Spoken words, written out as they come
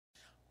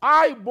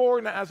I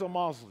born as a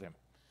Muslim.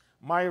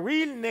 My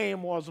real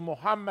name was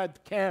Muhammad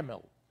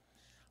Kamil.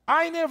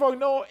 I never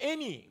know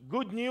any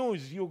good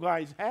news you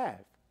guys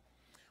have.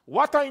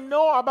 What I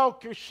know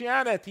about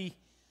Christianity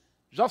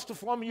just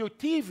from your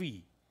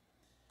TV.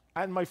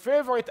 And my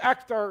favorite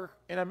actor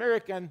in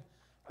American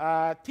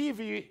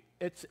TV,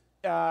 it's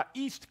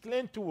East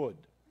Clintwood.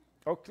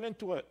 Or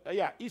Clintwood,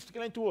 yeah, East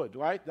Clintwood,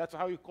 right? That's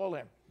how you call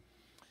him.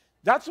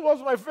 That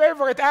was my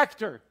favorite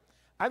actor.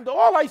 And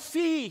all I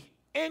see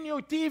in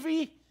your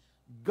TV,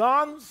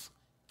 guns,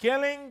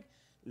 killing,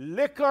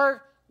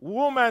 liquor,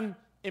 woman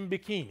in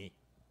bikini.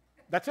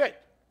 That's it.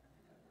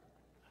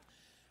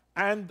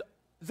 And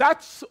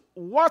that's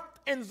what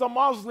in the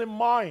Muslim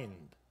mind.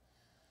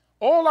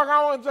 All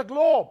around the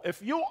globe,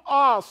 if you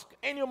ask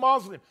any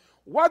Muslim,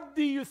 what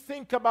do you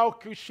think about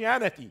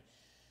Christianity?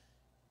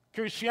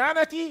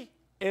 Christianity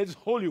is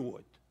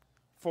Hollywood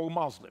for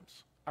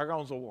Muslims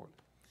around the world.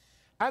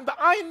 And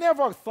I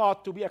never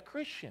thought to be a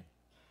Christian.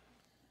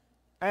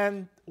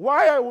 And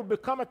why I would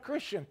become a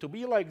Christian, to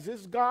be like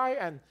this guy.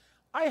 And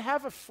I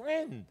have a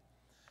friend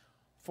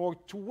for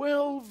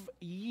 12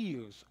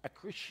 years, a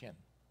Christian.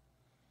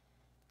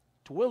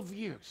 12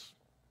 years.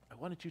 I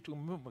wanted you to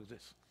remember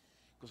this.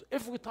 Because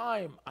every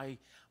time I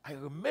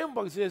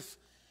remember this,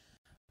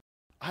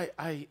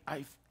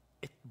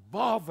 it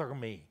bothered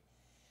me.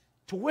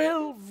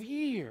 12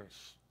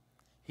 years.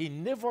 He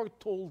never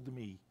told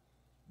me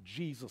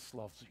Jesus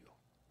loves you.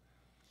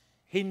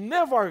 He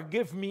never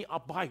gave me a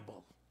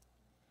Bible.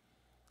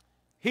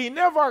 He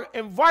never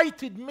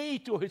invited me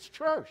to his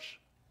church.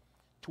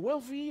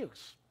 12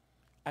 years.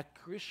 A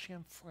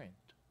Christian friend.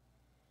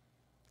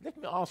 Let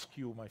me ask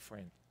you, my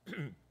friend.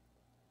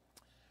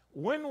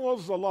 When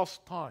was the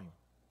last time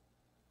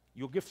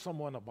you give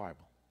someone a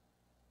Bible?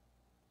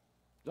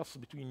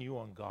 Just between you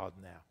and God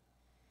now.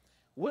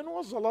 When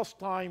was the last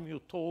time you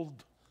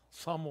told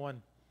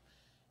someone,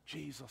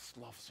 Jesus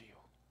loves you?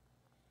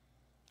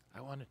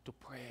 I wanted to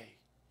pray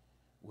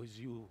with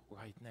you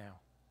right now.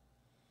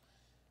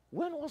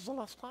 When was the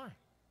last time?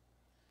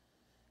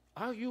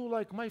 Are you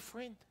like my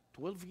friend,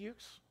 12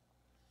 years?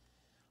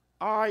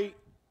 I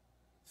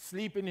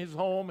sleep in his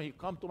home, he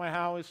come to my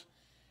house.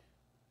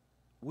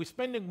 We're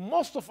spending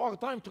most of our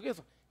time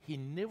together. He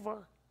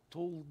never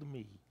told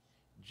me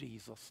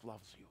Jesus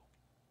loves you.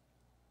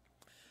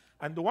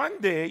 And one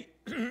day,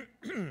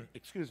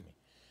 excuse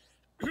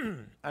me,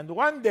 and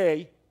one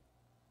day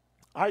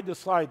I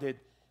decided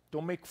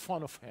to make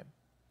fun of him.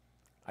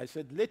 I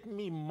said, let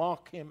me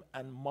mock him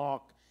and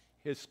mock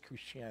his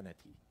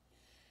Christianity.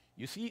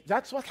 You see,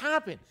 that's what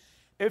happened.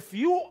 If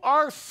you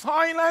are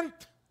silent,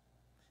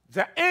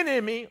 the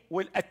enemy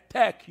will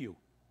attack you.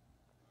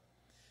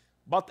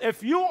 But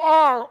if you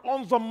are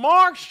on the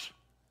march,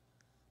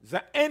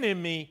 the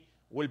enemy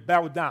will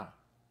bow down.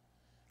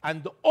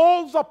 And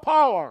all the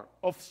power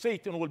of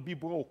Satan will be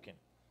broken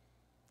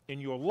in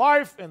your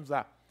life, in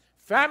the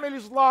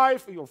family's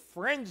life, your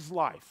friend's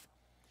life.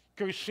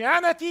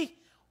 Christianity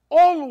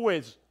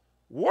always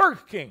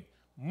working,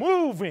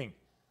 moving.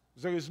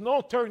 There is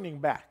no turning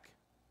back.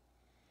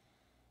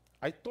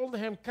 I told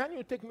him, can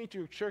you take me to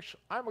your church?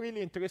 I'm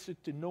really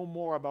interested to know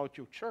more about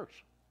your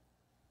church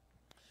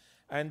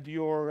and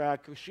your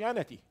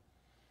Christianity.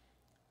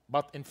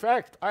 But in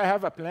fact, I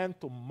have a plan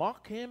to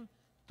mock him,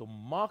 to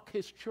mock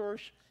his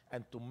church,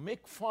 and to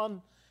make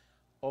fun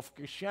of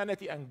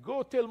Christianity and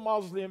go tell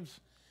Muslims.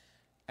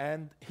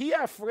 And he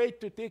afraid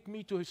to take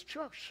me to his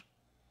church.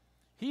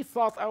 He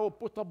thought I would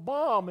put a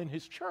bomb in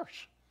his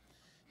church.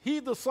 He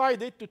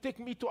decided to take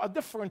me to a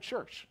different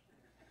church.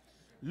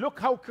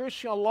 Look how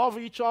Christians love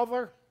each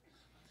other.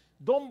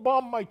 Don't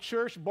bomb my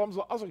church, bomb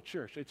the other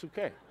church. It's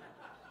okay.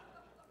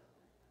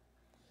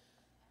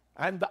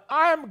 And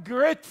I'm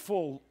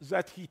grateful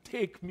that he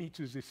take me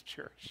to this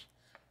church.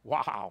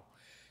 Wow.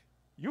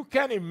 You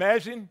can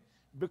imagine,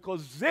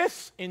 because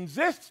in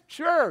this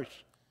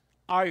church,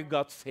 I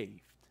got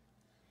saved.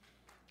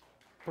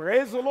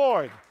 Praise the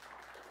Lord.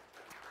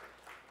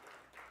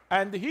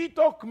 And he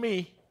took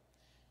me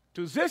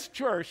to this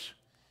church,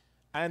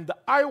 and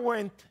I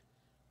went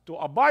to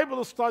a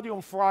Bible study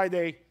on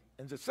Friday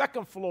in the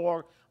second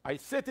floor. I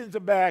sit in the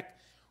back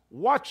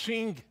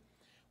watching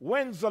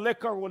when the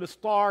liquor will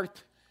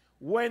start,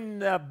 when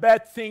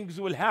bad things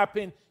will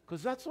happen,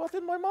 because that's what's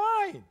in my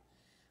mind.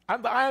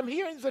 And I am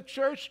here in the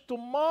church to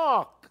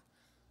mock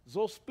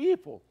those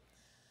people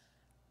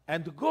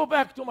and to go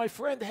back to my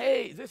friend,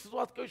 hey, this is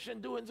what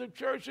Christians do in their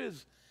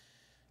churches.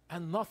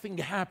 And nothing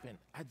happened.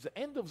 At the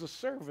end of the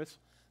service,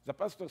 the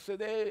pastor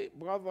said, hey,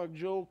 Brother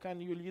Joe, can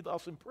you lead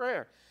us in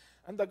prayer?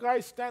 And the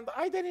guy stand,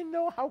 I didn't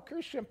know how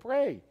Christians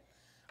pray.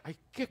 I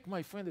kicked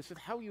my friend. I said,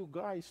 how you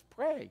guys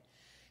pray?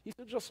 He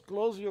said, just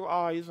close your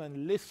eyes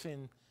and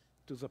listen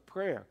to the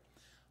prayer.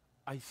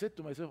 I said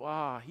to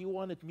myself, he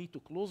wanted me to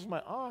close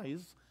my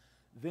eyes,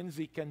 then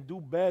they can do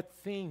bad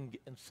thing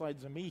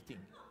inside the meeting.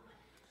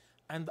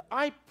 And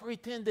I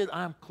pretended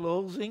I'm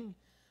closing,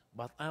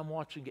 but I'm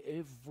watching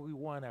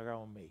everyone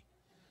around me.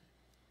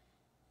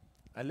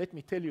 And let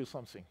me tell you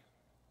something.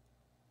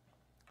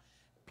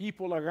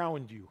 People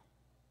around you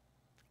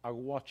are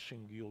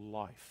watching your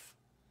life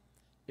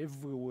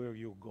everywhere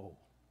you go.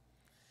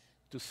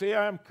 To say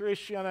I am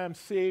Christian, I am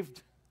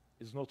saved,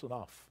 is not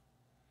enough.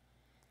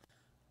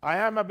 I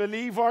am a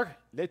believer.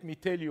 Let me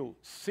tell you,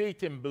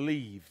 Satan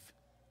believed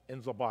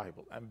in the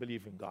Bible and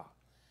believe in God.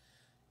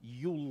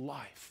 Your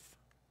life,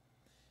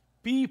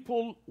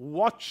 people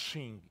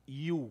watching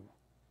you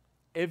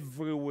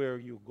everywhere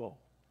you go.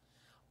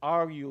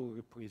 Are you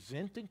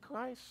representing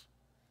Christ?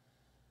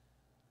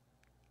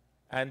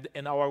 And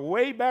in our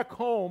way back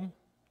home,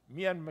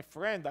 me and my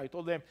friend, I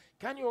told them,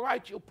 can you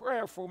write your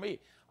prayer for me?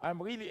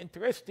 I'm really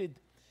interested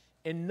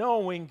in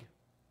knowing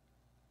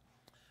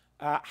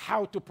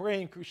how to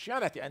pray in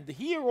Christianity. And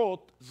he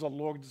wrote the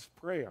Lord's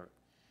Prayer.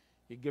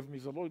 He gave me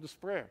the Lord's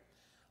Prayer.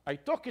 I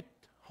took it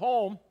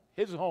home,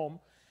 his home,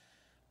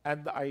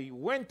 and I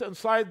went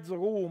inside the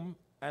room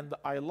and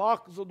I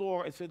locked the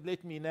door. I said,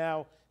 let me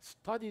now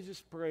study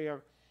this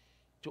prayer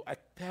to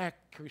attack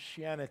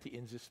Christianity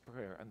in this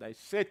prayer. And I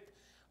sat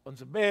on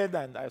the bed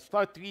and I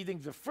start reading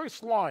the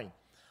first line,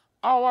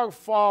 Our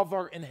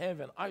Father in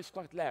heaven. I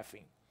start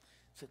laughing.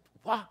 I said,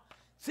 what?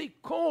 They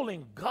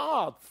calling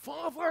God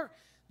Father?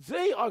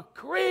 They are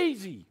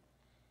crazy.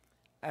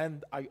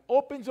 And I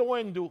open the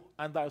window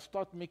and I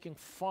start making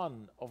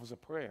fun of the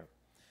prayer.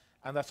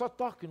 And I start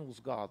talking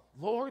with God.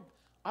 Lord,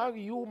 are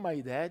you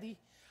my daddy?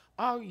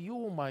 Are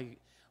you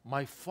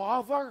my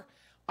father?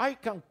 I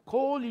can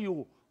call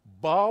you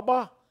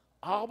Baba,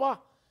 Abba.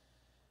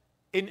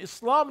 In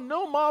Islam,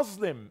 no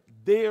Muslim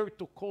dare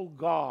to call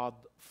God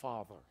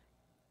Father.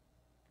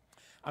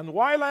 And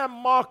while I am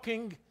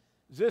mocking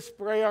this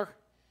prayer,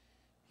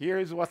 here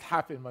is what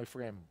happened, my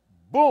friend.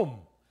 Boom!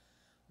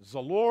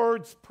 The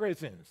Lord's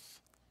presence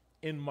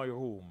in my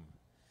room.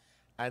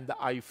 And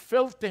I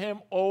felt him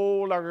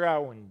all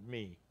around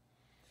me.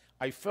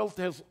 I felt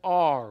his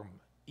arm,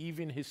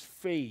 even his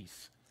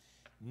face,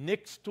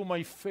 next to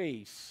my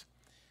face.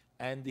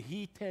 And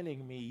he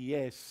telling me,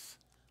 yes,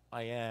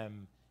 I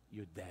am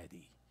your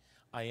daddy.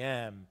 I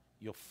am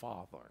your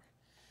father.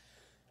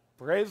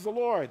 Praise the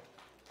Lord.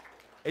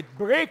 It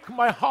broke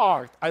my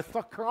heart. I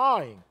start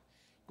crying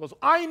because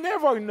I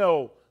never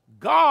know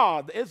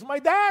God is my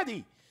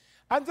daddy.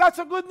 And that's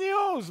a good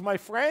news, my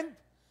friend.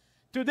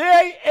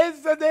 Today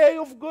is the day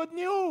of good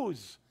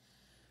news.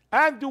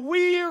 And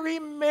we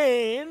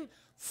remain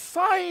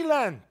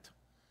silent.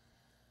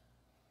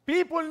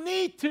 People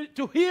need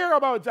to hear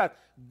about that.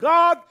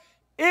 God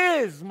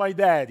is my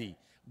daddy.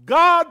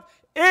 God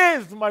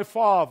is my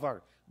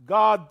father.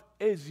 God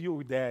is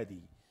your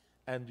daddy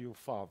and your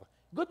father.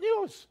 Good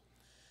news.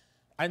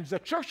 And the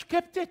church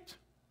kept it.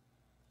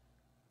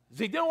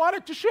 They didn't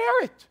want to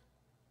share it.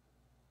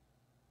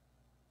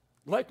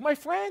 Like my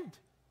friend,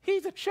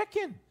 he's a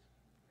chicken.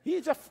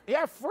 He's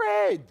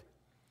afraid.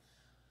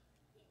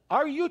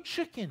 Are you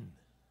chicken?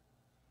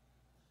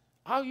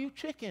 Are you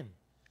chicken?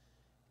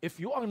 If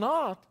you are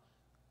not,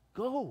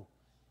 go.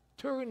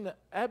 Turn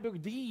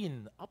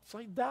Aberdeen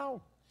upside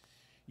down.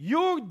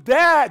 Your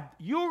dad,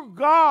 your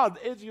God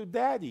is your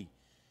daddy,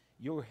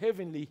 your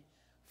heavenly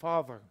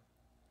Father.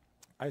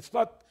 I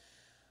start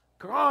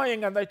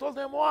crying and I told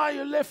them, why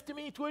you left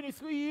me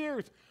 23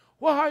 years?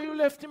 Why you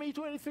left me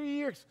 23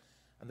 years?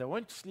 And I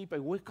went to sleep. I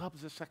wake up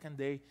the second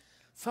day.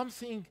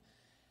 Something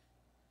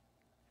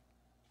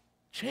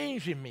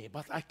changed in me,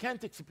 but I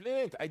can't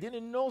explain it. I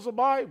didn't know the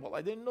Bible.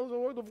 I didn't know the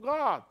Word of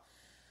God.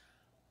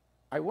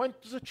 I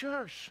went to the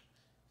church.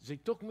 They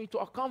took me to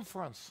a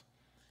conference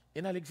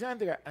in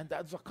Alexandria. And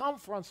at the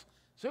conference,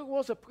 there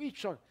was a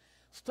preacher.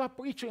 Stop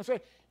preaching and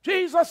say,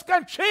 Jesus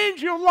can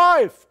change your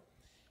life.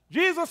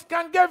 Jesus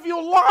can give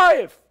you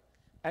life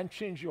and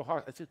change your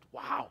heart. I said,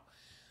 wow.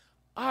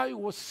 I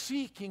was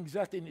seeking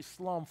that in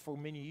Islam for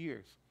many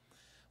years.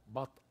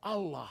 But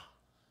Allah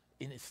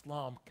in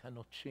Islam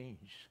cannot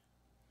change.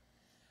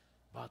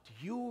 But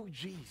your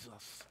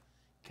Jesus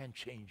can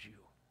change you.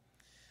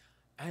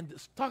 And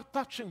start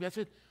touching me. I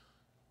said,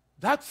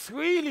 that's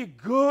really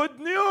good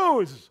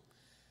news.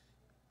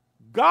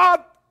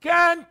 God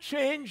can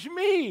change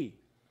me.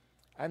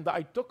 And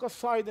I took a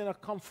side in a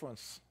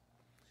conference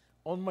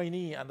on my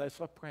knee and I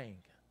started praying.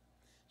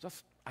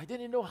 I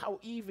didn't know how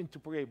even to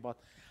pray, but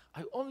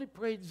I only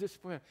prayed this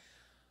prayer.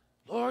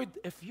 Lord,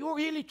 if you're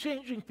really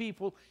changing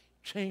people,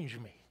 change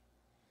me.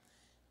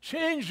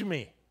 Change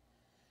me.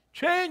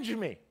 Change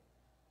me.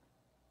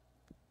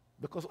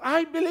 Because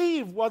I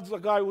believe what the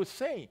guy was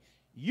saying.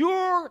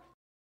 Your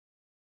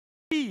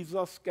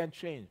Jesus can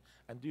change.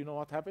 And do you know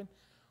what happened?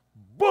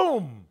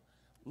 Boom!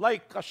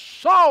 Like a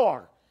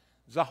shower,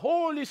 the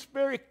Holy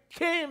Spirit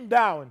came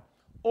down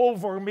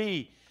over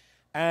me.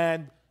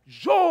 And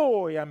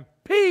joy and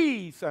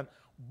peace and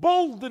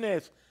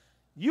boldness,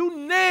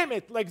 you name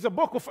it, like the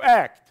book of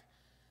Acts.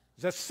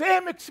 The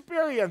same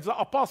experience, the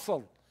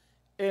apostle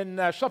in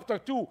chapter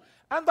 2.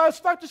 And I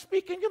started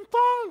speaking in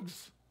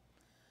tongues.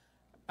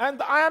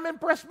 And I am in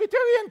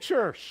Presbyterian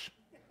church.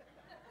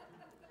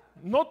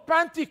 Not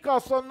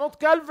Pentecostal, not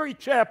Calvary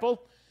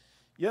Chapel.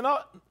 You know,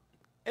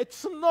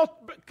 it's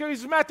not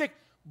charismatic.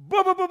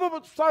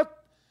 Start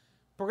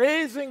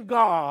praising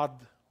God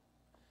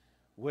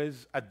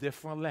with a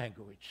different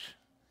language.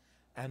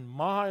 and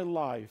my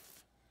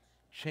life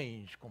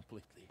changed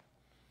completely.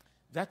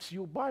 That's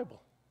your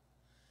Bible.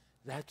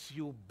 That's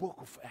your book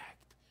of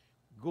Acts.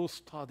 Go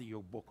study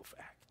your book of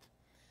Acts.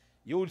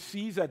 You will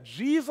see that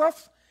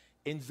Jesus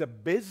is the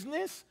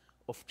business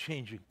of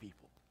changing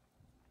people.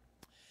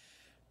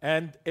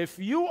 And if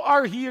you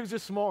are here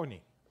this morning,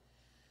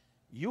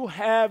 you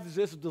have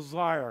this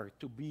desire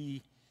to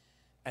be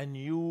a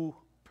new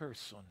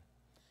person.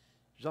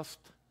 Just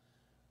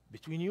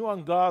between you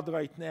and God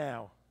right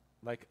now,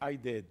 like I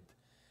did,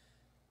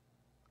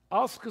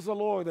 ask the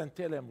Lord and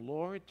tell him,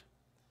 Lord,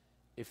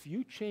 if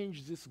you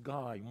change this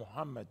guy,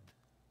 Muhammad,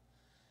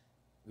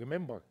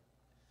 remember,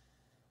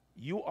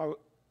 you are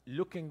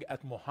looking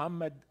at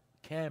Muhammad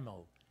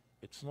Kamel.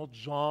 It's not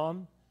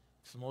John,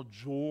 it's not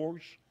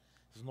George,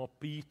 it's not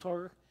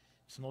Peter,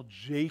 it's not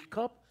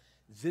Jacob.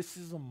 This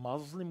is a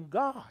Muslim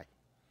guy.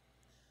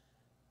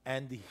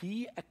 And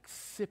he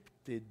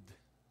accepted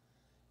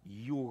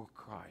your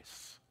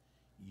Christ,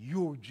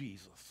 your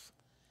Jesus.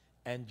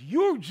 And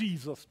your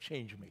Jesus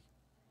changed me.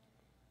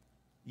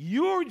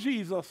 Your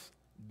Jesus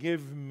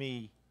gave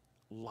me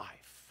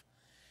life.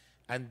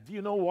 And do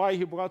you know why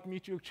he brought me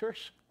to your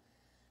church?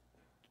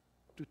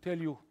 To tell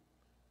you,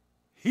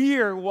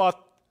 hear what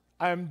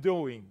I'm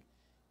doing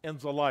in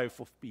the life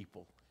of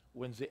people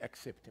when they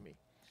accept me.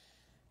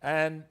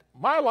 And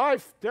my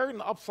life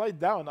turned upside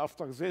down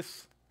after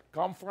this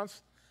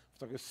conference,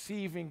 after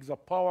receiving the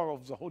power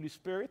of the Holy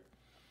Spirit.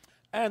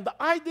 And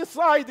I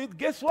decided,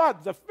 guess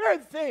what? The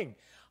first thing,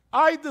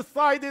 I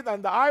decided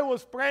and I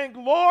was praying,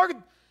 Lord,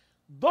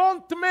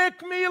 don't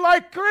make me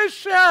like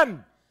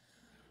Christian.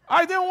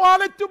 I didn't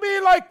want it to be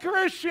like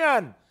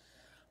Christian.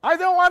 I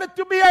didn't want it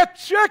to be a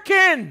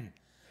chicken.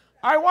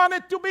 I want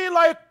it to be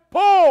like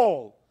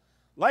Paul,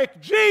 like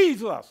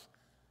Jesus.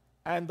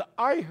 And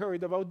I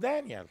heard about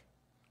Daniel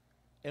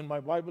in my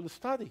Bible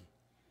study.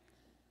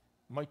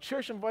 My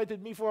church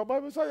invited me for a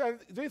Bible study.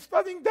 They're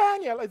studying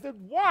Daniel. I said,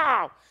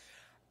 wow.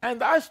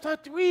 And I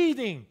started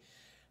reading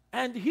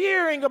and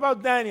hearing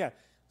about Daniel.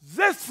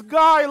 This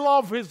guy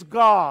loved his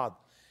God,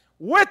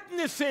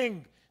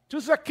 witnessing to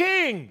the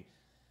king,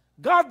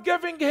 God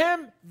giving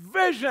him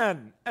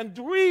vision and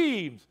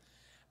dreams.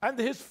 And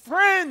his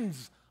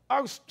friends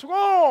are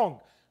strong.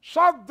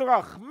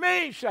 Shadrach,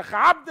 Meshach,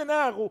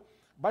 Abednego.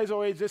 By the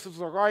way, this is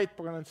the right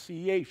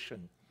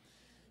pronunciation.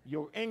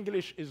 Your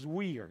English is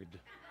weird.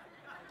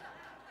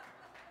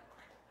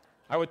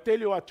 I will tell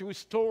you a true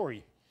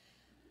story.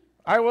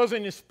 I was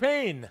in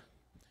Spain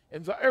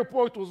in the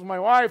airport with my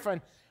wife,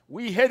 and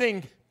we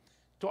heading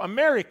to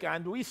America,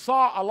 and we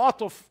saw a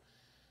lot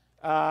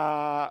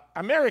of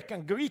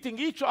Americans greeting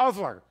each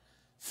other,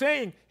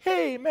 saying,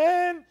 hey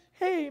man,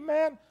 hey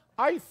man.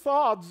 I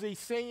thought they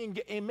saying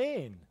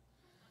amen.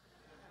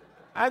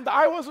 And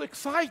I was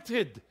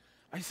excited.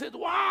 I said,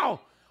 wow,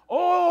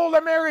 all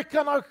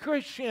Americans are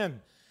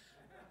Christian.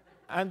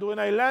 And when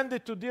I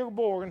landed to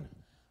Dearborn,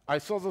 I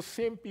saw the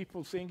same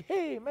people saying,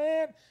 hey,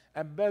 man,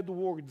 and bad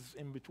words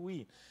in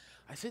between.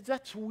 I said,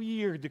 that's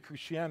weird, the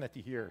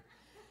Christianity here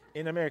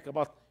in America,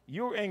 but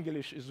your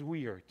English is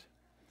weird.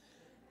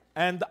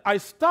 And I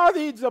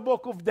studied the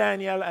book of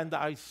Daniel, and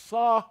I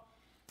saw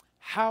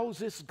how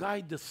this guy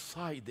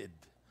decided,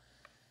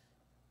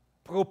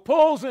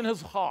 propose in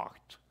his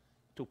heart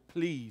to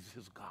please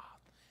his God,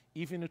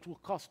 even it will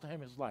cost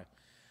him his life.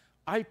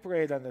 I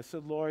prayed and I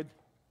said, Lord,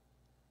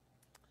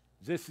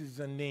 this is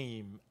the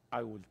name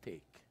I will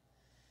take.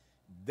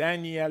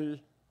 Daniel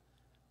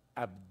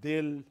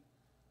Abdel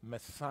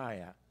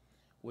Messiah,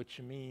 which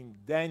means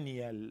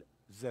Daniel,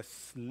 the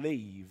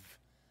slave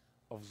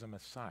of the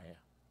Messiah.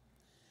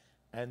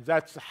 And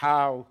that's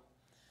how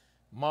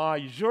my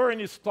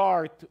journey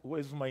started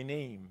with my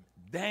name,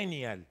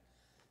 Daniel,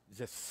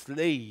 the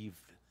slave,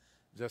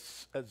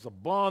 the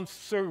bond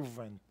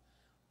servant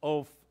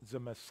of the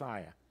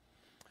Messiah.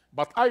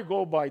 But I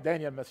go by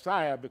Daniel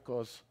Messiah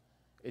because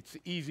it's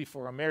easy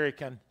for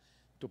American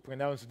to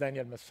pronounce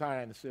Daniel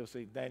Messiah and still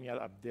say Daniel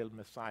Abdel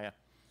Messiah.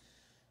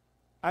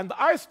 And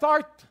I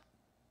start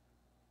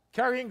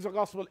carrying the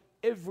gospel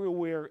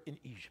everywhere in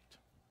Egypt,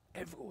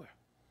 everywhere.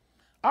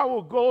 I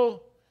will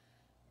go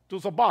to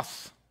the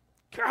bus,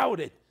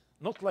 crowded,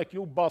 not like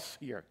your bus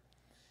here.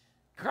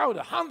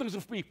 Crowded, hundreds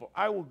of people.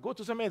 I will go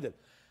to the middle,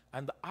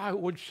 and I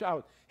would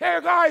shout, hey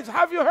guys,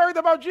 have you heard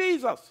about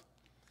Jesus?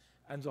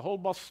 And the whole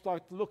bus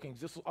start looking.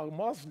 These are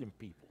Muslim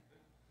people.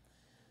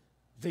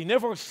 They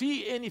never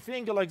see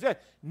anything like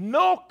that.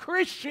 No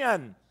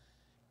Christian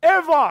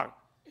ever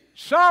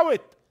shout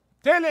it,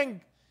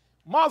 telling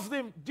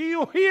Muslim, do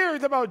you hear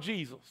about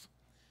Jesus?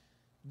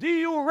 Do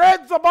you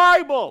read the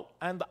Bible?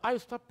 And I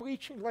start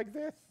preaching like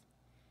this.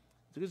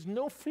 There is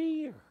no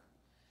fear.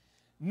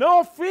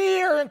 No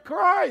fear in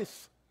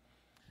Christ.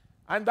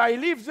 And I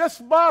leave this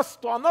bus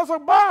to another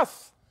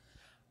bus.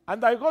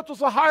 And I go to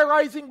the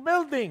high-rising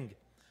building.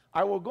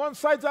 I will go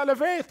inside the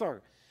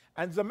elevator.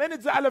 And the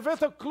minute the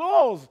elevator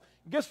closes,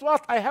 guess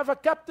what? I have a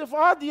captive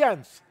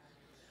audience.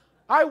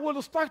 I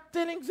will start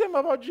telling them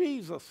about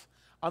Jesus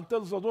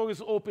until the door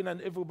is open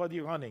and everybody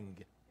running.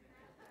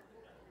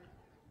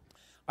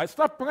 I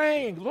start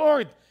praying,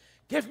 Lord,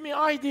 give me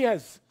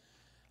ideas.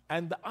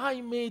 And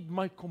I made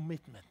my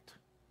commitment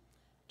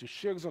to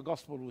share the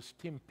gospel with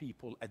 10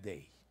 people a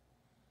day.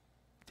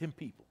 10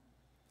 people.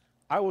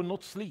 I will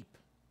not sleep.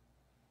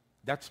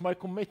 That's my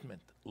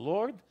commitment.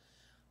 Lord,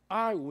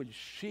 I will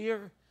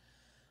share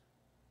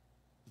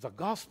the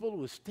gospel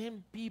with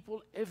 10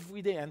 people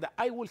every day, and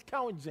I will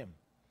count them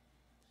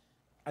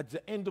at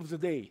the end of the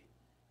day.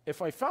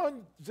 If I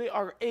found they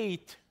are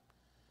 8,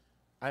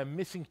 I'm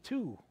missing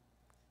 2.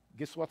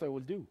 Guess what I will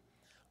do?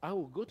 I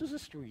will go to the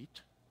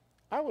street,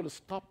 I will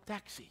stop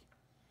taxi,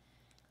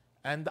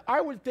 and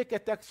I will take a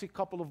taxi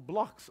couple of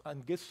blocks,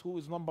 and guess who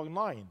is number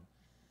 9?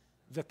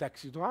 The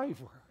taxi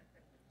driver.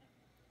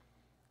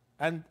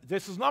 And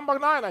this is number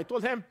 9. I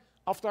told him,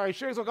 after I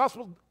share the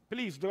gospel,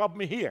 please drop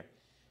me here.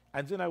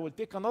 And then I will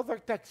take another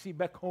taxi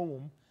back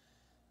home.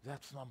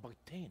 That's number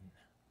 10.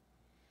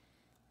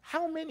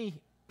 How many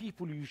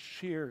people you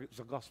share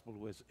the gospel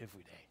with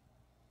every day?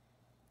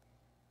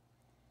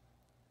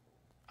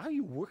 Are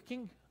you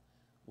working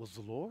with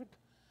the Lord?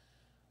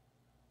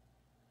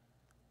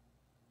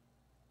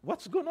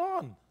 What's going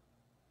on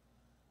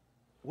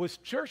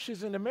with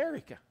churches in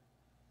America?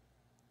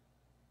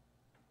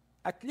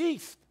 At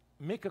least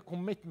make a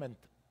commitment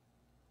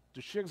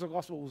to share the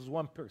gospel with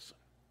one person.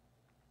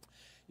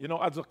 You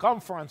know, at the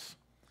conference,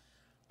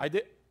 I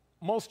did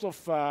most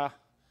of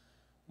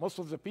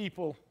the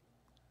people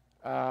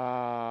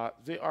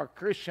they are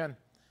Christian,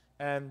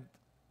 and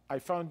I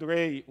found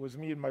Ray with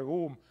me in my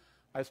room.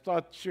 I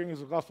started sharing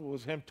the gospel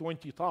with him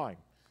 20 times.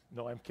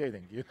 No, I'm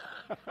kidding. You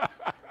know,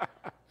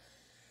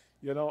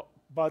 you know,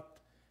 but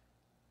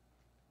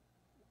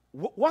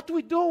what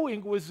we're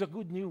doing with the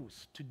good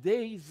news,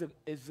 today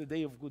is the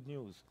day of good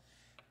news,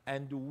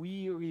 and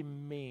we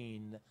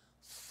remain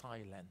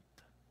silent.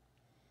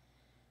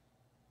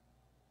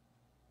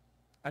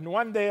 And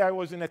one day I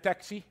was in a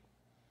taxi,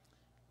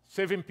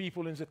 7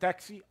 people in the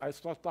taxi. I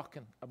start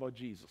talking about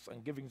Jesus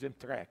and giving them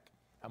tract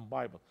and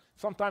Bible.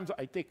 Sometimes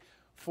I take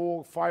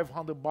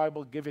 400-500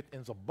 Bible, give it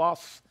in the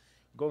bus,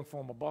 going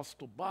from a bus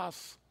to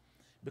bus.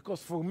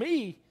 Because for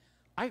me,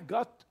 I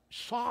got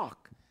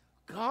shocked.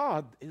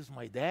 God is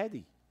my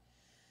daddy.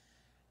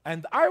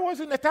 And I was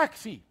in a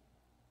taxi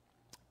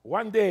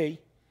one day,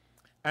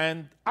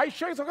 and I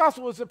shared the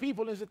gospel with the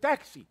people in the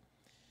taxi.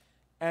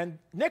 And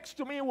next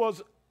to me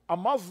was a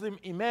Muslim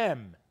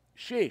imam,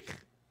 sheikh.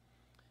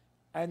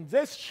 And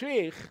this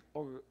sheikh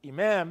or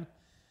imam,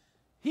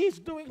 he's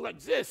doing like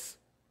this.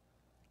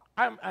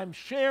 I'm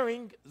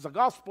sharing the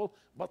gospel,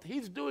 but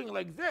he's doing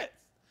like this.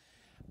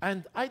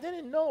 And I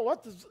didn't know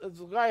what does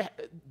the guy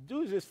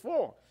do this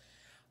for.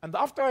 And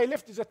after I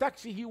left the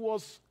taxi, he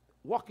was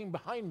walking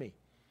behind me.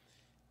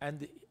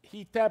 And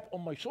he tapped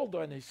on my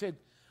shoulder and he said,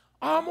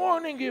 I'm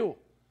warning you,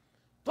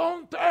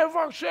 don't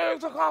ever share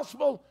the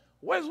gospel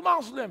with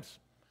Muslims.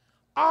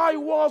 I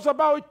was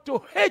about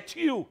to hit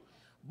you,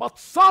 but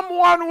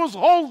someone was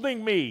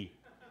holding me.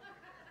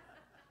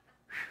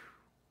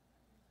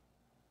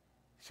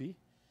 See,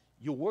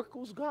 you work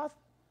with God,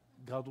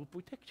 God will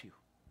protect you.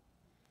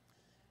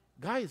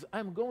 Guys,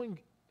 I'm going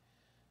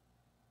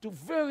to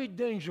very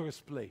dangerous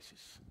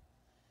places.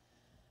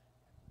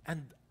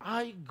 And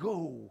I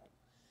go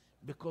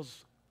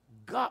because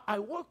God, I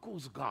work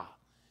with God.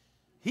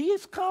 He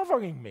is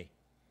covering me.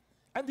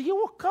 And He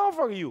will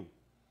cover you.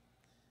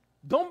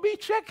 Don't be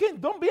checking.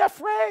 Don't be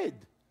afraid.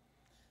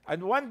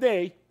 And one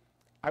day,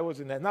 I was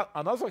in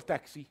another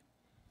taxi,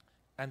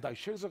 and I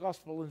shared the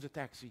gospel in the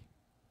taxi.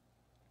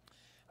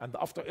 And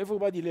after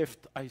everybody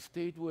left, I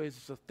stayed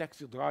with the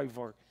taxi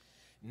driver,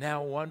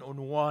 now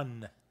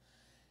one-on-one,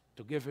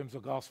 to give him the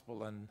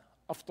gospel. And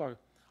after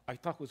I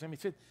talked with him, he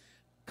said,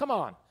 come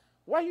on,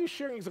 why are you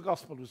sharing the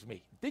gospel with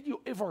me? Did you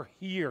ever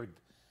hear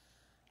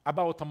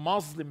about a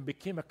Muslim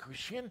became a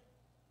Christian?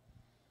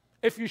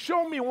 If you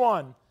show me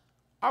one,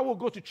 I will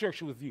go to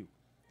church with you.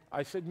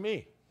 I said,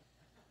 me.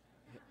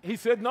 He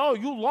said, no,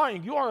 you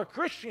lying. You are a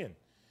Christian.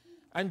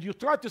 And you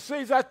tried to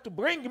say that to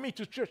bring me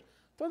to church.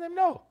 I told him,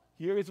 no,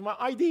 here is my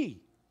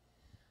ID.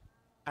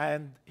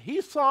 And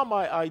he saw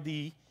my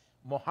ID,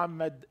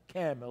 Muhammad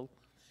Kamel,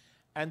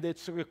 and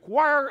it's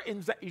required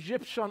in the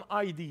Egyptian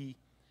ID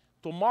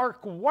to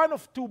mark one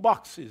of 2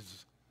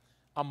 boxes,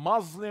 a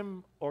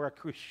Muslim or a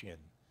Christian.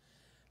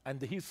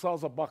 And he saw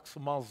the box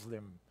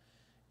Muslim.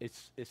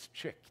 It's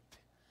checked.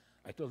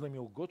 I told him,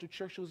 you'll go to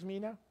church with me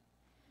now?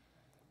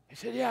 He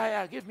said,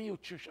 yeah, give me your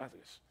church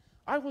address.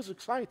 I was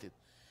excited.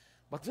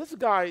 But this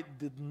guy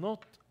did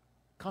not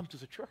come to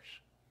the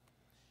church.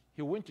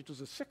 He went into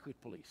the secret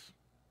police.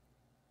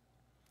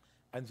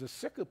 And the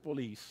secret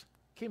police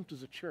came to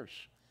the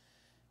church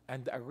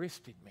and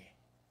arrested me.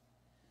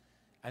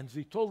 And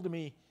they told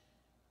me,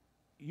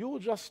 you will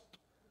just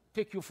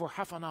take you for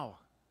half an hour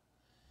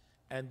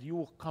and you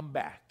will come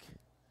back.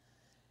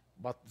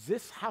 But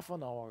this half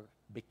an hour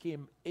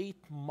became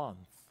 8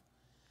 months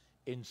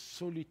in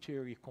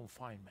solitary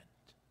confinement.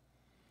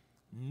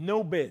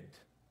 No bed,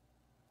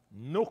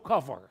 no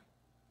cover,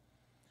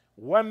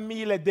 1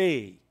 meal a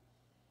day,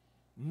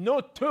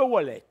 no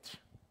toilet.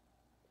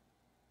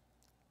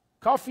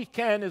 Coffee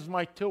can is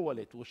my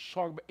toilet with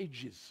sharp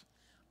edges.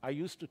 I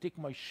used to take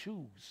my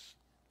shoes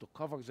to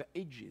cover the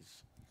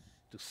edges,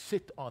 to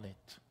sit on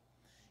it.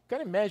 Can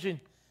you imagine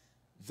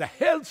the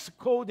health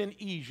code in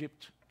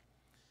Egypt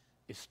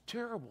is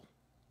terrible.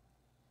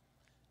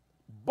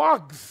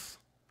 Bugs,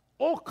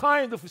 all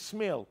kind of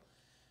smell.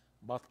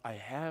 But I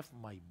have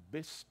my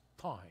best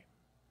time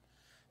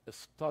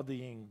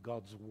studying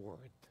God's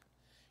Word,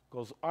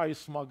 because I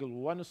smuggled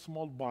one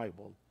small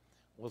Bible,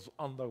 was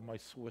under my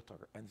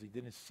sweater, and they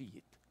didn't see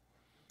it.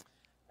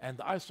 And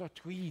I start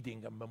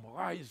reading and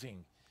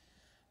memorizing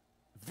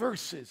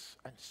verses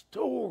and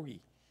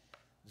story.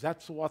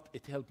 That's what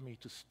it helped me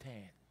to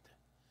stand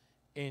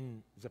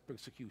in the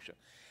persecution.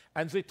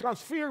 And they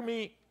transfer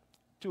me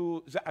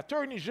to the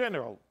Attorney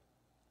General.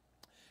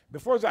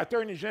 Before the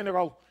Attorney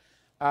General,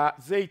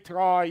 they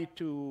try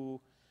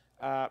to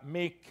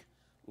make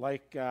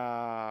like,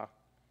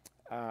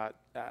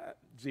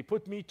 they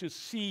put me to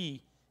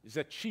see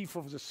the chief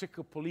of the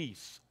secret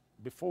police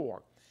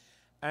before.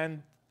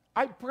 And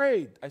I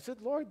prayed. I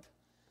said, Lord,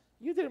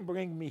 you didn't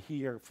bring me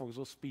here for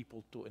those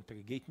people to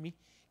interrogate me.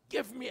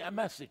 Give me a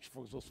message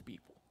for those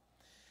people.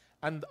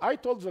 And I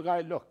told the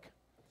guy, look,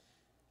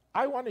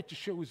 I wanted to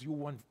share with you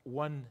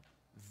one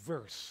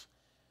verse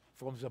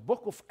from the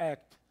book of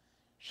Acts,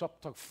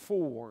 chapter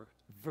 4,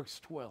 verse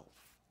 12.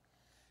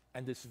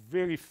 And this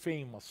very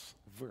famous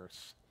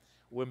verse,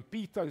 when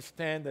Peter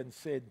stand and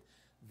said,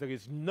 there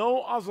is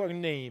no other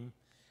name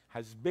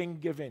has been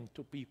given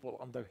to people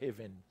under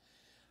heaven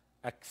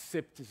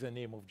except the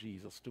name of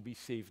Jesus to be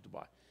saved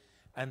by.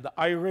 And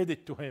I read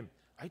it to him.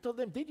 I told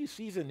him, did you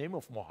see the name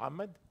of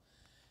Muhammad?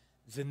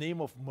 The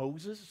name of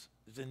Moses?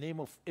 The name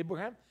of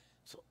Abraham?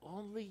 So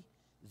only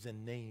the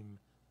name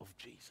of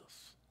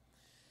Jesus.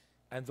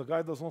 And the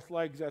guy does not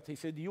like that. He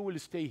said, you will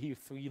stay here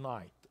 3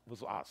 nights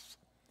with us.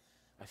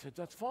 I said,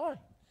 that's fine.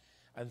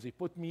 And they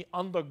put me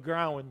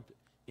underground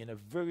in a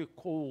very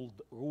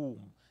cold room,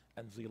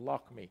 and they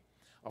locked me.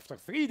 After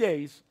 3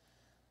 days,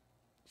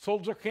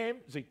 soldier came.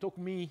 They took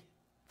me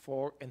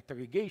for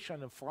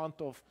interrogation in front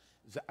of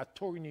the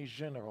Attorney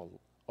General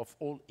of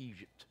all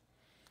Egypt.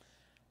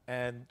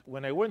 And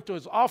when I went to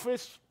his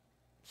office,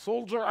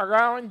 soldier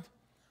around,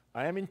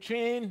 I am in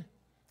chain.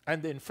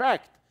 And in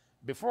fact,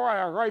 before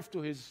I arrived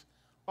to his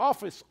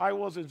office, I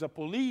was in the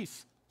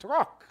police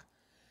truck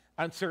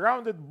and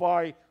surrounded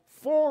by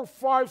 4 or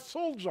 5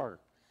 soldiers.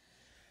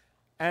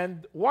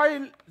 And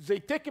while they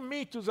taking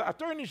me to the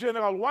Attorney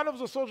General, one of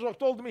the soldiers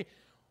told me,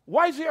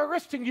 why is he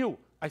arresting you?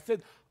 I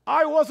said,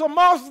 I was a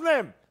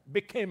Muslim,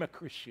 became a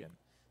Christian.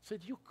 I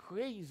said, you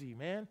crazy,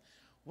 man.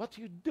 What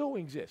are you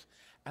doing this?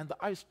 And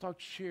I start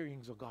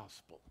sharing the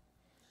gospel.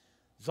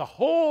 The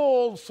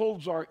whole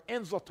soldier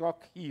in the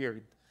truck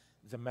heard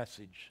the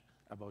message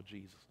about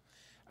Jesus.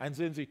 And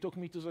then they took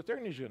me to the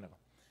Attorney General.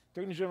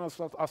 Attorney General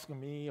started asking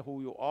me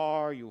who you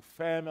are, your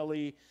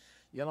family,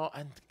 you know,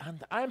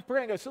 and I'm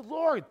praying. I said,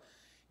 Lord,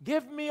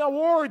 give me a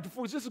word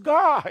for this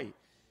guy.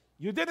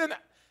 You didn't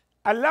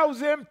allow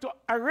them to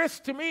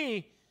arrest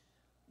me.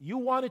 You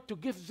wanted to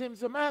give them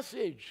the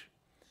message.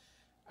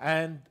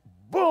 And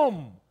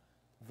boom,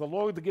 the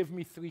Lord gave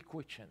me 3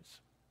 questions.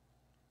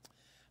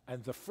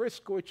 And the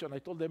first question, I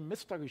told them,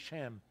 Mr.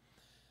 Hisham,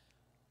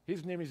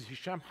 his name is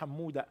Hisham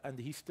Hamouda, and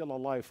he's still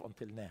alive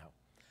until now.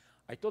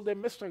 I told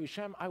them, Mr.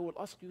 Hisham, I will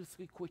ask you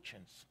 3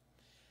 questions.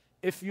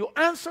 If you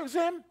answer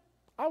them,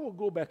 I will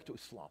go back to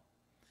Islam.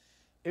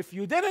 If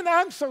you didn't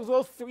answer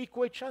those 3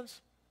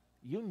 questions,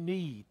 you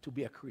need to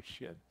be a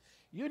Christian.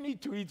 You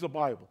need to read the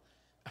Bible.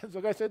 And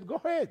the guy said,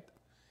 go ahead.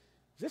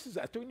 This is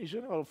the Attorney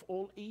General of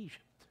all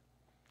Egypt.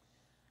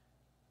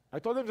 I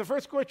told him the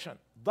first question,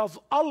 does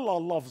Allah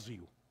loves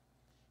you?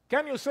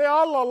 Can you say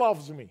Allah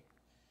loves me?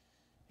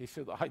 He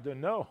said, I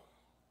don't know.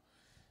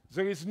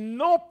 There is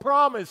no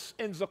promise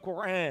in the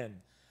Quran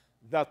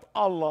that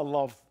Allah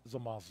loves the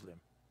Muslim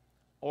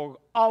or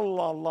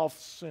Allah loves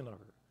sinner.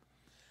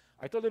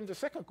 I told him the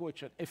second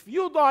question, if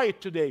you die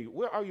today,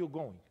 where are you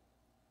going?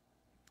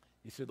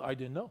 He said, I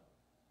don't know.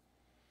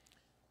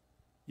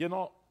 You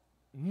know,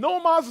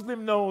 no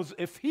Muslim knows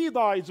if he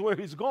dies where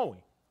he's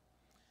going.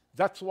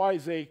 That's why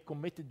they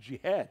committed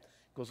jihad,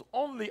 because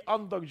only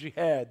under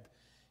jihad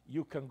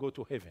you can go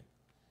to heaven,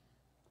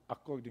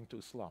 according to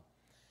Islam.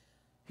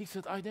 He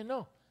said, I don't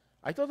know.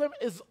 I told him,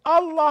 is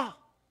Allah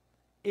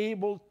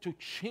able to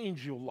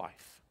change your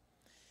life?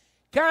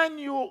 Can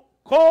you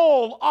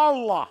call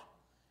Allah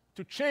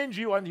to change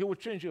you and he will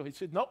change you? He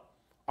said, no,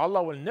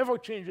 Allah will never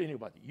change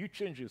anybody. You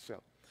change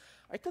yourself.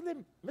 I told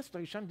him, Mr.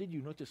 Hisham, did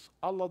you notice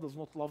Allah does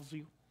not love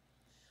you?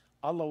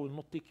 Allah will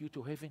not take you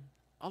to heaven.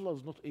 Allah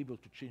is not able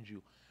to change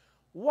you.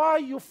 Why are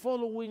you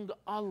following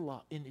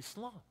Allah in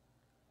Islam?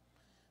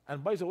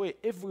 And by the way,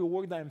 every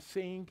word I'm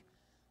saying,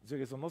 there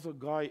is another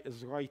guy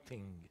is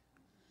writing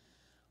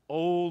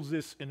all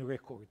this in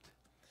record.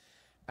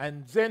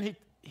 And then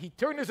he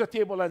turned to the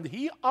table and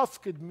he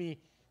asked me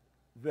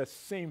the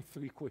same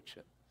 3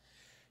 questions.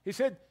 He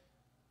said,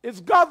 is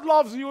God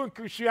loves you in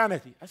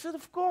Christianity? I said,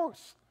 of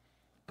course.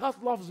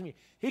 God loves me.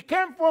 He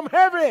came from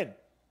heaven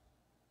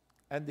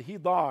and he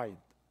died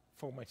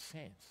for my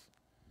sins.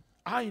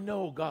 I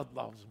know God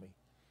loves me.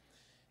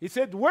 He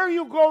said, where are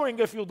you going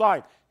if you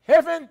died?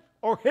 Heaven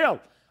or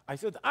hell? I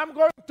said, I'm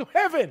going to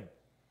heaven.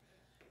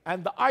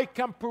 And I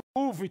can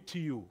prove it to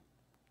you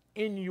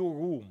in your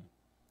room.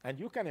 And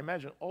you can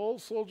imagine, all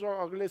soldiers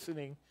are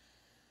listening,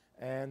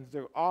 and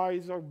their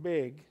eyes are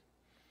big.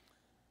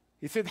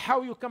 He said,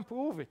 how you can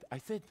prove it? I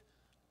said,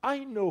 I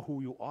know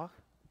who you are.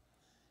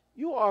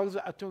 You are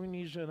the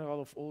Attorney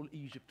General of all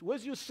Egypt.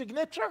 With your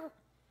signature,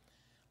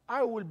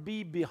 I will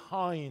be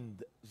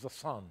behind the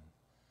sun.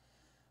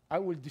 I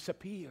will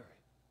disappear.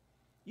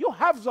 You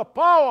have the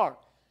power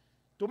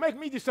to make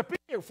me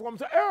disappear from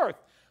the earth.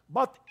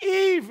 But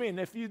even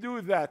if you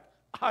do that,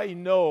 I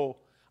know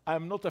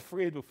I'm not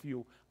afraid of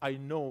you. I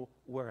know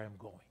where I'm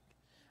going.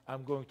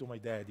 I'm going to my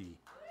daddy.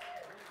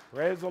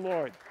 Praise the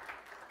Lord.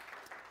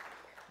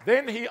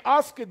 Then he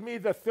asked me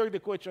the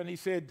third question. He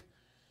said,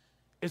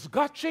 is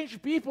God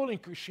changed people in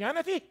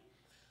Christianity?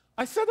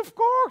 I said, of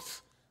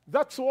course.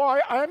 That's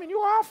why I'm in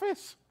your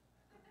office.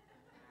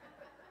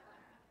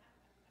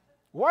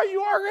 Why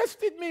you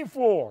arrested me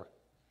for?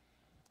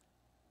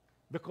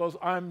 Because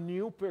I'm a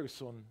new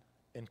person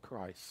in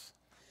Christ.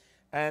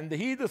 And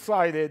he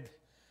decided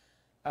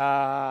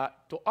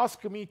to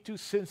ask me two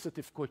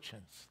sensitive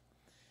questions.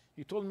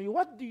 He told me,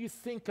 what do you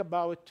think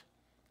about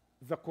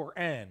the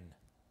Quran?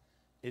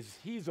 Is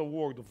he the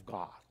word of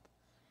God?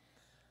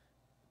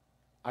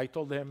 I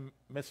told him,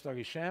 Mr.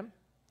 Hisham,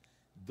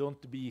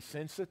 don't be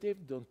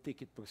sensitive, don't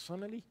take it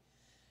personally.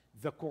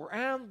 The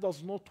Quran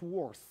does not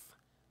worth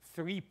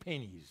 3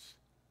 pennies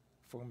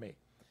for me.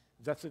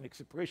 That's an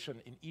expression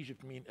in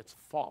Egypt, mean it's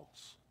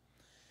false.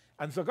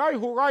 And the guy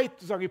who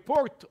writes the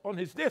report on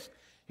his desk,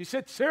 he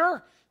said,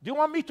 sir, do you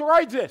want me to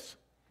write this?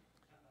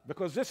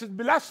 Because this is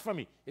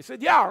blasphemy. He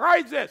said, yeah,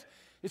 write this.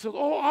 He said,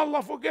 oh,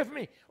 Allah forgive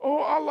me. Oh,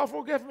 Allah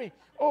forgive me.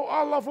 Oh,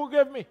 Allah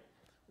forgive me.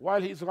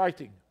 While he's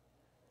writing.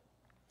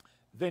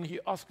 Then he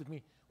asked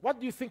me, what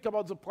do you think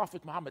about the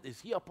Prophet Muhammad? Is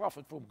he a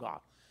prophet from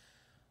God?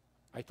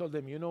 I told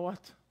him, you know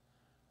what?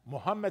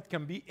 Muhammad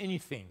can be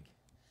anything,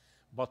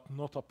 but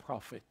not a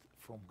prophet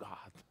from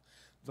God.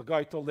 The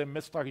guy told him,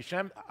 Mr.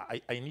 Hisham,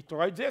 I need to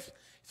write this. He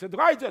said,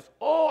 write this.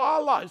 Oh,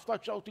 Allah. He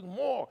started shouting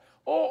more.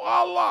 Oh,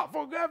 Allah,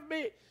 forgive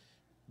me.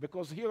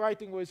 Because he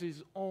writing with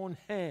his own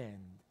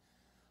hand.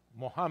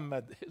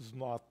 Muhammad is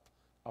not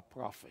a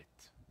prophet.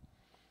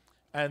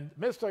 And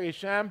Mr.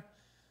 Hisham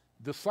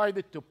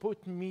decided to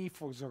put me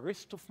for the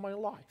rest of my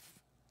life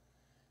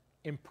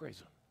in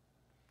prison.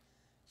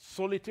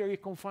 Solitary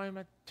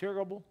confinement,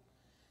 terrible.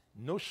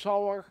 No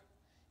shower,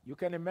 you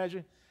can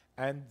imagine.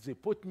 And they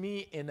put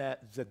me in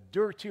the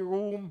dirty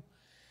room,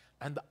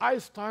 and I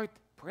start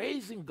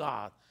praising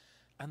God,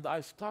 and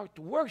I start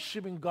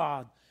worshiping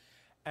God,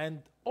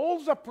 and all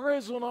the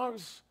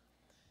prisoners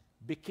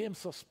became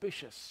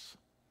suspicious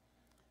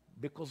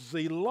because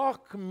they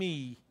lock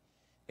me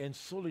in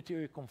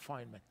solitary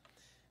confinement.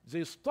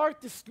 They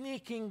start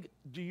sneaking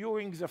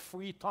during the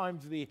free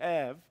times they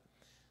have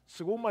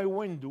through my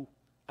window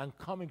and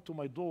coming to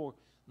my door,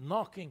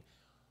 knocking.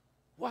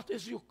 What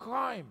is your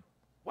crime?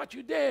 What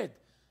you did?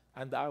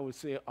 And I would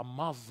say, a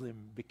Muslim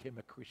became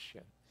a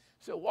Christian.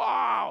 So,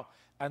 wow!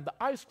 And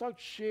I start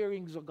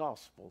sharing the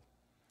gospel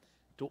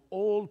to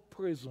all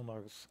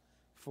prisoners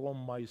from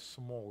my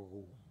small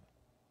room.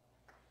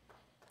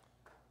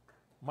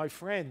 My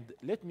friend,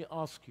 let me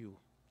ask you,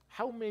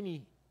 how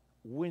many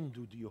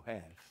windows do you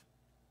have?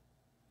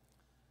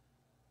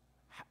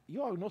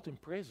 You are not in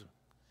prison.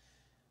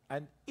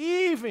 And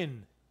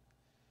even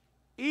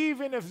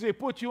if they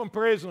put you in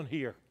prison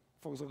here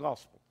for the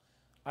gospel,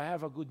 I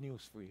have a good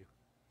news for you.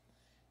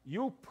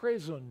 Your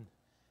prison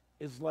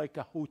is like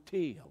a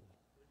hotel.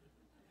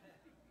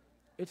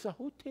 It's a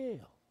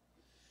hotel.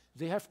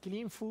 They have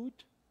clean food.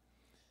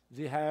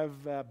 They have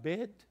a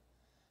bed.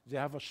 They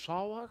have a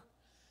shower.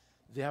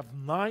 They have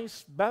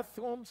nice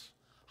bathrooms,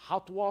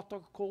 hot water,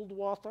 cold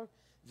water.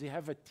 They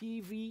have a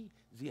TV.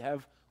 They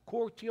have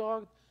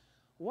courtyard.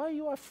 Why are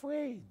you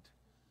afraid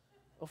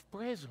of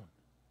prison?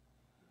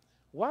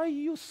 Why are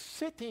you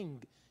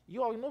sitting?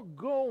 You are not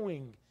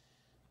going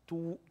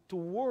to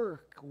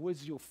work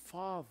with your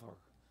Father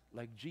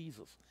like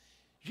Jesus.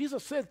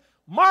 Jesus said,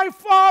 my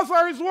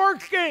Father is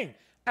working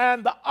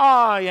and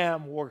I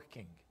am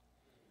working.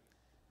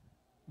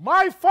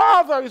 My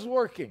Father is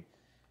working.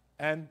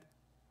 And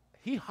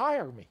he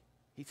hired me.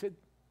 He said,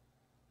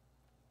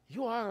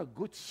 you are a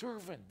good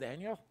servant,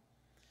 Daniel.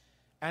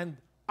 And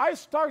I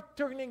start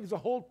turning the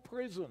whole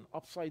prison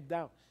upside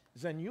down.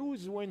 The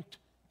news went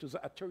to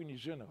the Attorney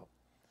General.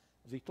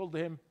 They told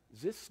him,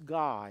 this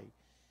guy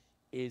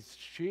is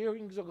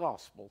sharing the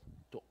gospel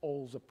to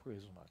all the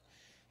prisoners.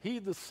 He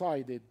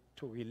decided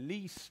to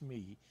release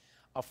me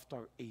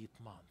after 8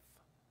 months.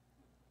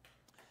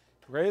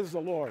 Praise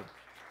the Lord.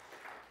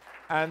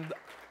 And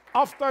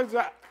after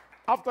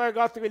I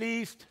got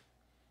released,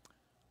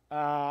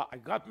 I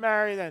got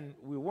married and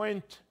we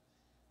went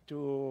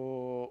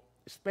to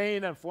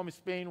Spain, and from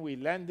Spain we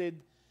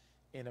landed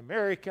in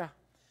America,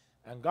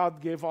 and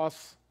God gave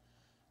us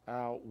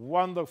a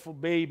wonderful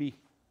baby,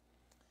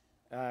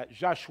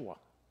 Joshua,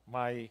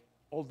 my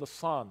oldest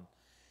son.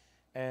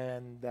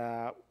 And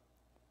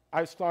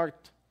I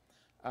start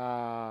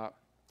uh,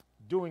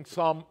 doing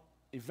some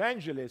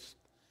evangelist,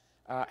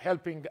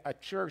 helping a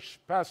church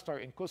pastor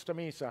in Costa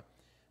Mesa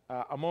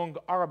among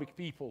Arabic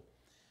people.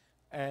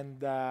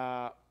 And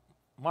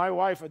my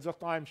wife at that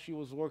time, she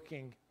was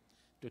working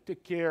to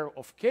take care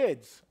of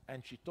kids,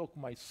 and she took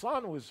my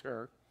son with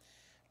her.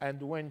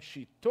 And when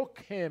she took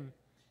him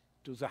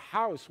to the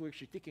house where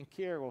she's taking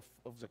care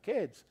of the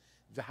kids,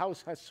 the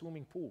house has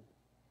swimming pool.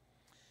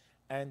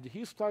 And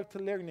he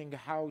started learning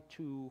how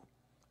to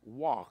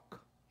walk.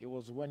 He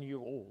was 1 year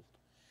old.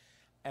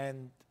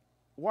 And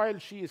while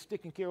she is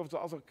taking care of the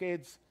other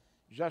kids,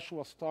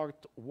 Joshua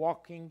started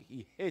walking.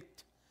 He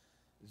hit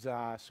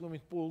the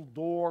swimming pool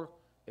door.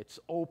 It's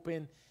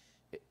open.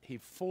 He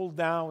fell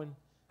down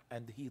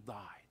and he died.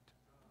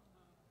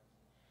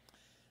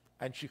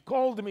 And she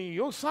called me,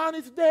 "Your son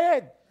is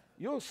dead.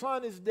 Your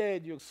son is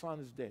dead. Your son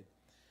is dead."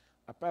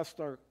 A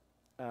pastor,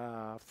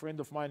 a friend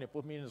of mine, he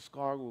put me in his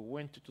car. We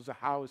went to the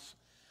house.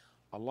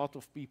 A lot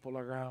of people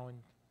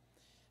around.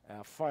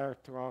 Fire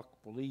truck,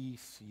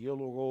 police,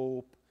 yellow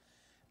rope,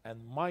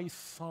 and my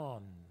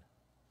son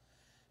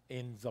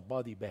in the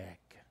body bag.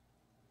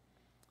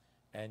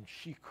 And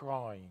she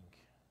crying.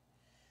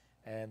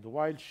 And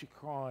while she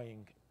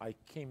crying, I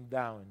came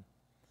down.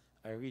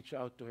 I reached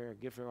out to her,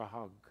 give her a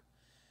hug,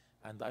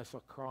 and I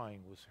started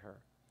crying with her.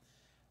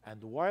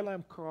 And while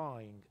I'm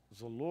crying,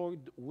 the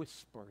Lord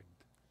whispered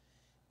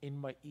in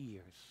my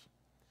ears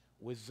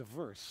with the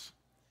verse,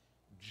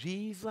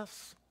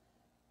 "Jesus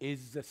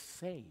is the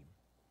same.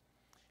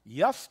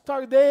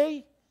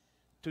 Yesterday,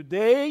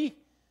 today,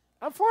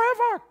 and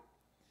forever."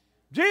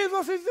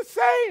 Jesus is the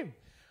same.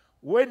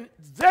 When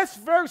this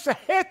verse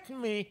hit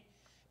me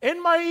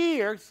in my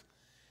ears,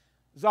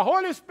 the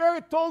Holy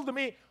Spirit told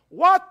me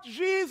what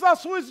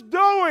Jesus was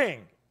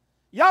doing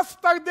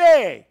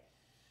yesterday.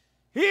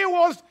 He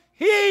was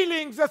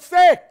healing the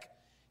sick.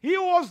 He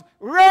was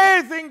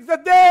raising the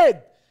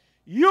dead.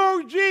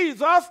 Your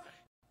Jesus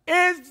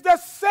is the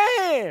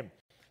same.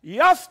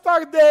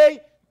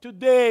 Yesterday,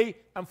 today,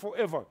 and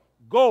forever.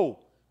 Go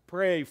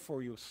pray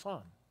for your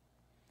son.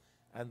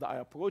 And I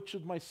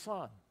approached my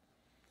son.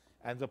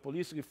 And the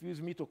police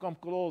refused me to come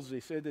close. They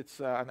said it's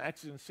an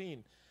accident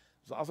scene.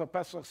 The other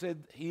pastor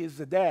said he is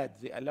the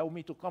dad. They allow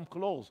me to come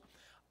close.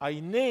 I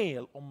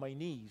kneel on my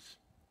knees.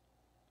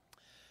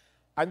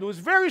 And it was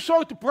very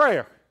short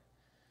prayer.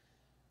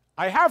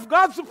 I have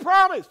God's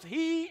promise.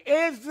 He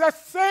is the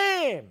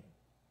same.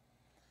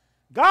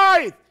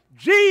 Guys,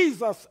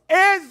 Jesus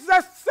is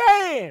the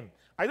same.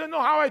 I don't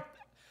know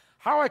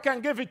how I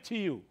can give it to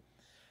you.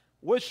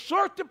 With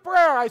short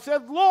prayer, I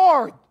said,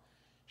 "Lord,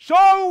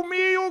 show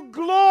me your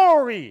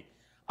glory.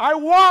 I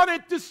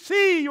wanted to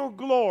see your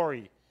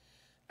glory."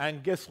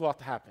 And guess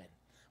what happened?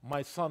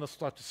 My son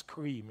started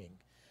screaming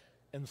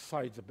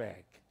inside the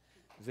bag.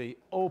 They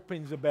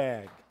opened the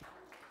bag.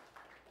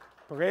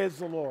 Praise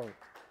the Lord.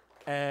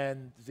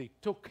 And they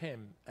took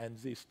him and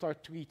they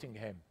start treating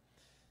him.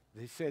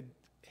 They said,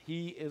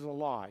 "He is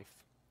alive.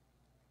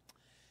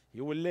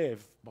 He will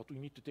live, but we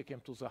need to take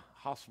him to the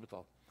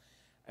hospital."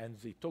 And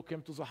they took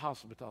him to the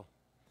hospital.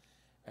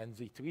 And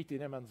they treated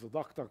him, and the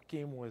doctor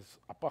came with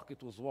a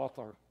bucket with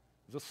water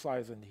this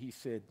size, and he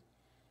said,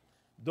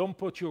 "Don't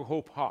put your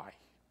hope high.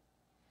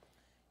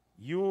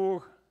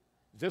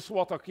 This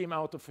water came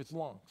out of his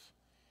lungs.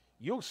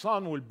 Your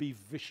son will be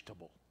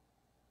vegetable."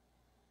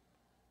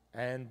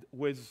 And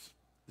with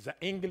the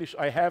English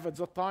I have at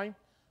that time,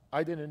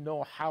 I didn't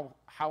know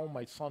how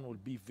my son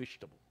will be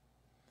vegetable.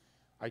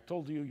 I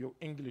told you, your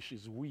English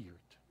is weird.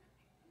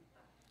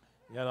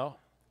 You know?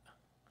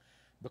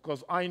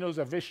 Because I know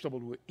the vegetable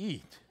we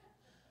eat.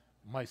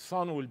 My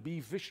son will be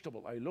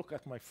vegetable. I look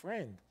at my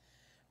friend,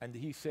 and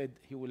he said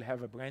he will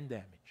have a brain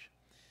damage.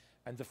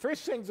 And the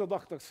first thing the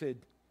doctor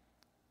said,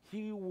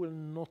 "He will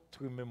not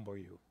remember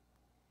you.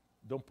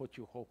 Don't put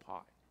your hope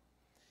high.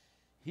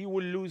 He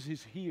will lose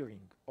his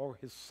hearing or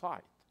his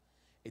sight.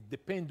 It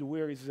depends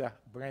where is the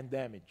brain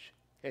damage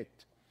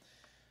hit."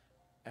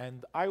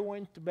 And I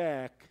went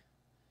back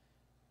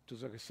to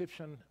the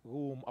reception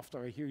room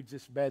after I heard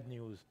this bad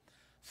news.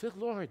 I said,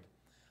 "Lord,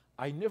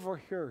 I never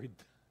heard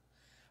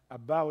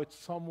about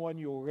someone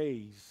you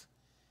raised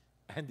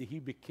and he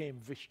became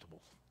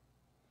vegetable.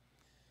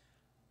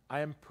 I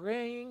am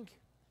praying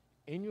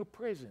in your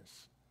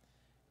presence.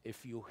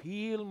 If you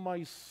heal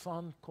my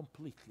son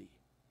completely,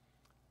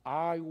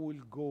 I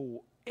will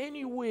go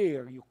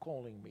anywhere you're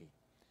calling me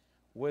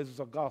with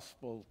the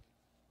gospel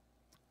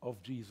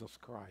of Jesus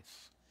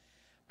Christ.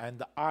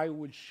 And I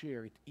will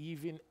share it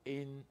even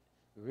in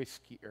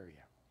risky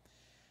area."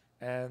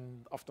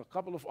 And after a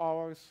couple of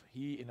hours,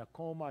 he in a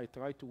coma. I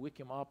tried to wake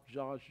him up.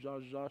 Josh.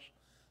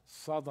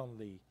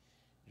 Suddenly,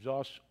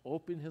 Josh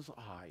opened his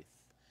eyes,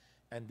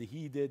 and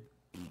he did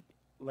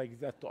like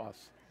that to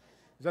us.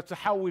 That's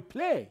how we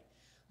play.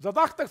 The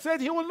doctor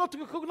said he will not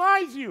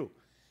recognize you.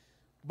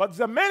 But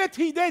the minute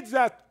he did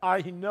that,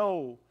 I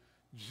know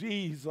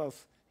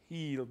Jesus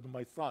healed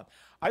my son.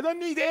 I don't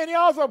need any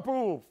other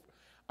proof.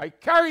 I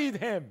carried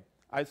him.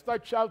 I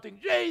started shouting,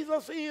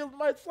 "Jesus healed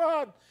my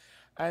son."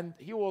 And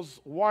he was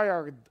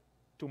wired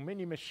to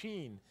many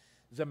machines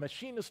The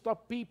machine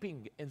stopped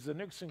beeping in the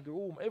nursing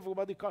room.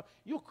 Everybody called,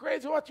 "You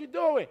crazy, what you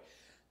doing?"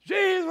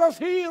 "Jesus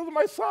healed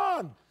my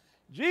son.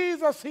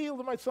 Jesus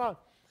healed my son."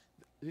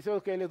 They said,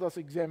 "Okay, let us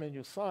examine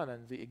your son."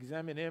 And they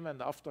examined him,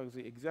 and after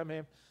they examined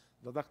him,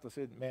 the doctor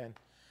said, "Man,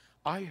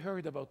 I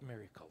heard about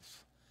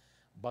miracles,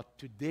 but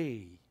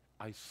today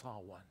I saw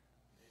one.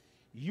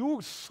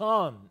 Your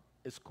son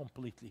is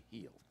completely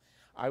healed.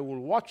 I will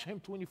watch him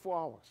 24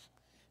 hours.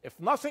 If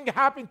nothing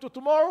happened to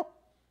tomorrow,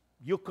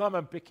 you come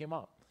and pick him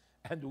up."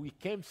 And we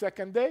came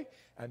second day,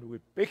 and we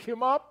picked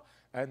him up,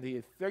 and he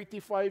is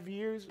 35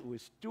 years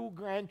with 2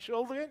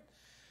 grandchildren,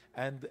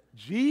 and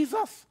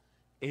Jesus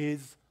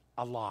is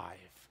alive.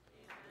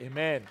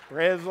 Amen.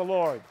 Praise the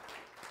Lord.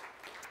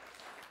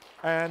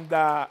 And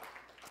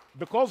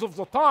because of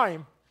the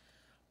time,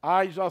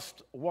 I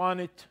just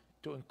wanted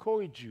to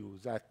encourage you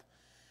that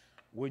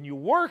when you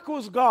work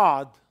with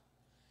God,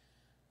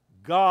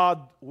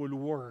 God will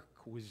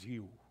work with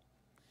you.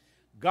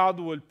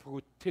 God will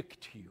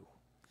protect you.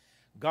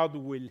 God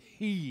will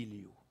heal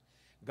you.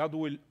 God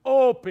will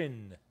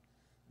open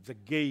the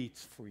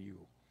gates for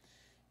you.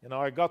 You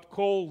know, I got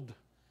called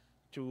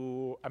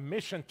to a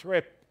mission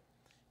trip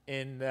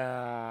in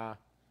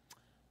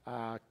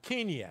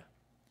Kenya,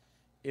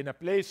 in a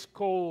place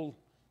called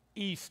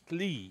East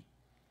Lee.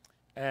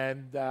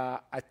 And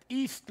at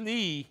East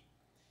Lee,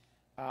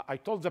 I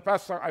told the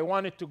pastor I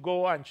wanted to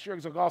go and share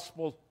the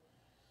gospel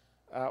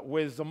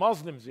with the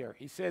Muslims there.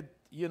 He said,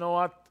 "You know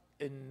what?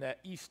 In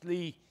East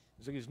Lee,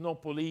 there is no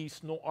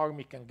police, no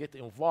army can get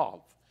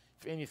involved.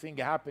 If anything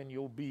happens,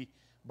 you'll be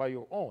by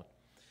your own."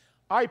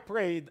 I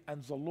prayed,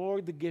 and the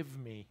Lord gave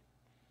me,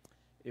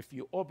 if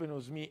you open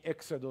with me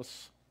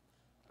Exodus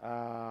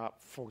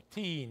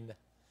 14.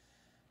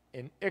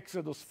 In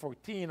Exodus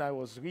 14, I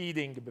was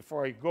reading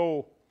before I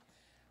go,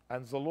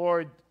 and the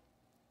Lord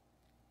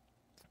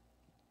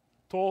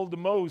told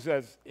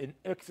Moses in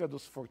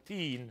Exodus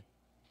 14,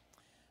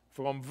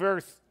 from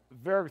verse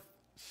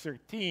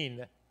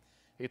 13,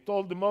 he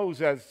told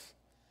Moses,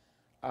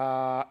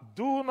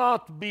 "Do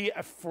not be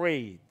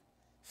afraid.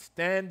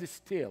 Stand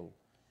still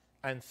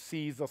and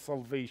see the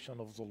salvation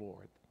of the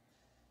Lord."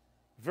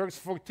 Verse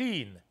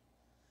 14,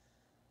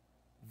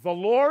 "The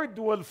Lord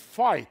will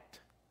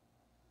fight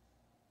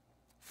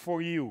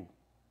for you."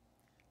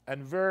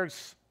 And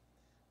verse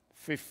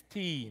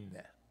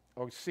 15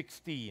 or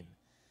 16,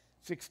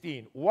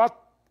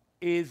 "What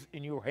is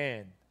in your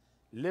hand?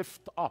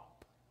 Lift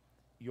up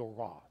your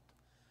rod."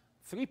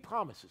 3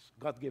 promises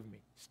God gave me.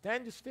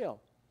 Stand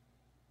still.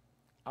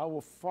 I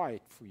will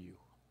fight for you.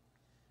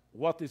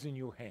 What is in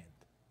your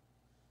hand?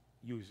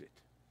 Use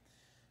it.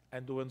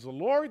 And when the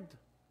Lord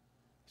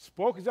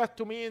spoke that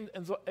to me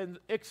in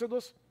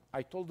Exodus,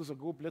 I told the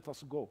group, "Let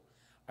us go."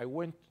 I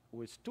went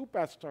with 2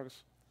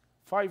 pastors,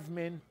 5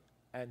 men,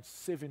 and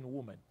 7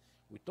 women.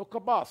 We took a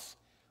bus.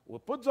 We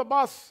put the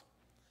bus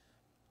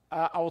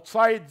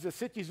outside the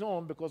city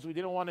zone because we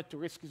didn't want it to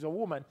risk the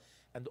woman.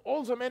 And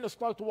all the men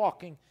start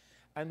walking.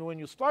 And when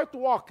you start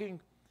walking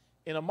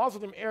in a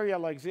Muslim area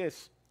like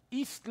this,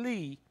 East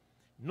Lee,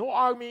 no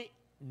army,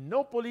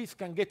 no police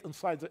can get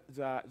inside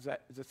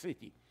the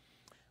city.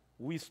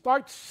 We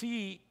start to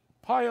see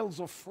piles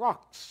of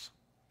rocks.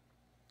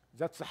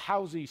 That's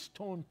how they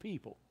stone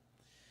people.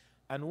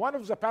 And one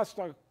of the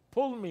pastors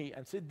pulled me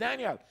and said,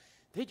 "Daniel,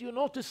 did you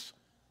notice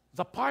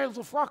the piles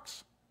of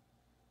rocks?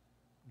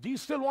 Do you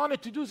still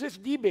want to do this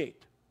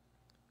debate?"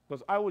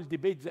 Because I will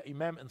debate the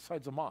imam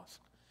inside the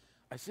mosque.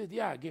 I said,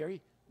 "Yeah,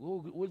 Gary,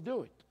 we'll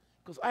do it.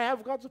 Because I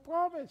have God's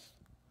promise.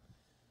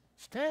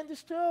 Stand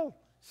still.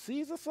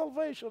 See the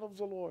salvation of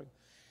the Lord."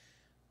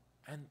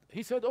 And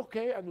he said,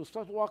 "Okay," and we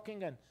start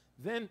walking. And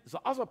then the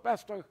other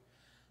pastor,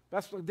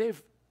 Pastor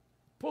Dave,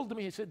 pulled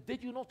me. He said,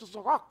 "Did you notice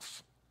the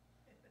rocks?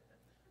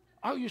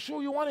 Are you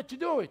sure you wanted to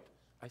do it?"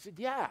 I said,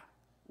 "Yeah,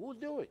 we'll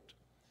do it."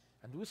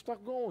 And we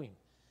start going.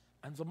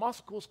 And the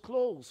mosque was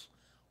closed.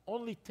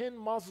 Only 10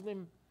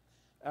 Muslim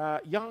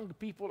young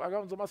people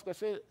around the mosque. I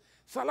said,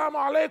 "Salaam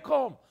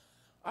alaikum.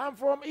 I'm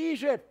from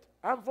Egypt.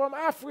 I'm from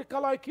Africa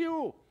like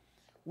you.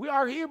 We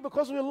are here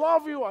because we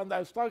love you." And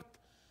I start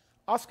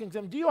asking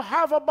them, "Do you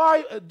have a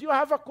Bible? Do you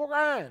have a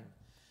Quran?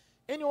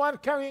 Anyone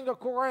carrying a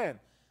Quran?"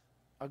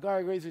 A guy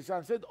raised his hand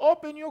and said,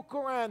 "Open your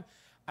Quran."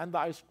 And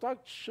I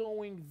start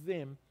showing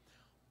them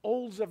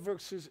all the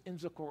verses in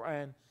the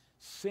Quran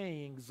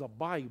saying the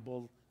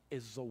Bible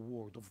is the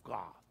Word of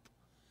God.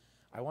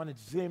 I wanted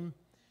them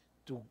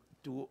to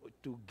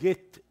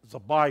get the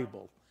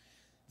Bible.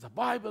 The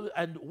Bible,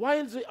 and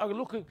while they are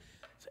looking,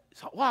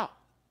 so, wow,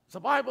 the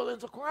Bible and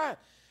the Quran.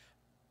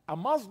 A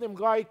Muslim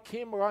guy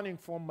came running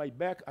from my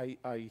back.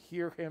 I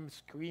hear him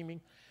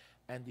screaming,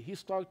 and he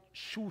started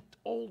shoot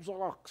all the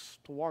rocks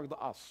toward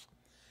us.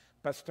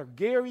 Pastor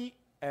Gary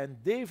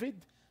and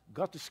David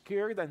got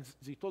scared, and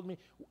they told me,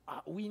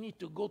 "We need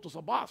to go to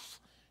the bus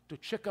to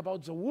check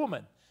about the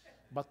woman."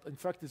 But in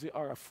fact, they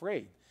are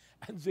afraid.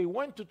 And they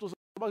went to the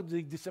bus,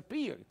 they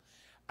disappeared.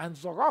 And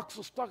the rocks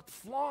start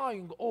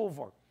flying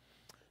over.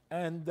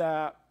 And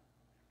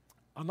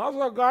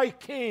another guy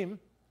came,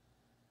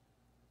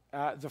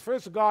 the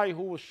first guy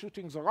who was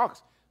shooting the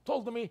rocks,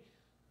 told me,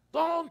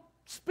 Don't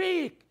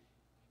speak.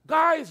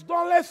 Guys,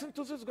 don't listen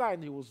to this guy.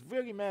 And he was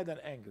very mad and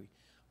angry.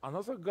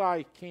 Another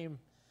guy came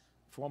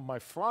from my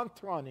front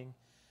running,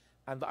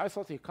 and I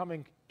thought he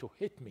coming to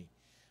hit me.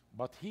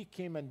 But he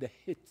came and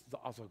hit the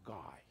other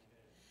guy.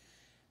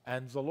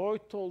 And the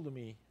Lord told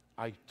me,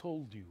 I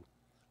told you,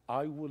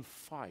 I will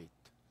fight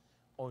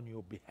on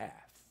your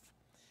behalf.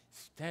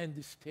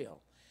 Stand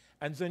still.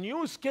 And the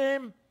news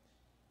came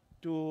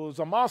to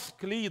the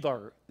mosque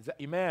leader, the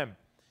imam.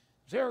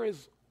 There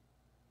is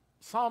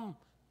some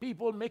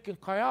people making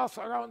chaos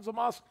around the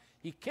mosque.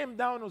 He came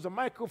down with a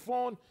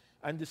microphone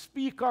and the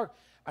speaker,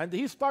 and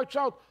he started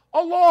shouting,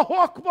 Allahu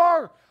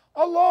Akbar!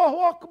 Allahu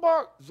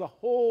Akbar! The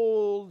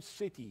whole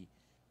city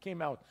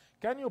came out.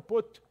 Can you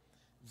put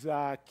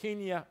the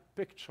Kenya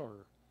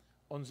picture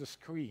on the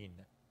screen?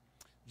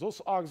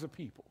 Those are the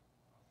people.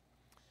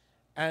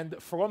 And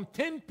from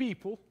 10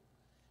 people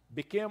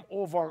became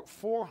over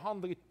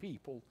 400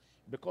 people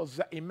because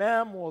the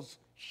imam was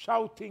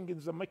shouting in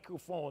the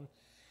microphone,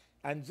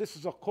 and this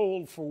is a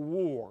call for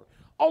war.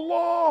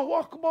 Allahu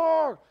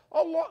Akbar!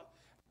 Allah!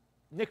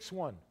 Next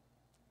one.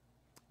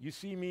 You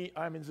see me,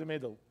 I'm in the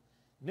middle.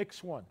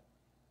 Next one.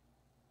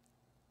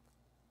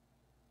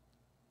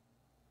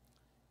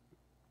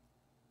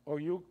 Or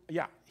you,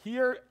 yeah,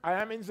 here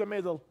I am in the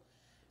middle,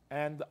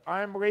 and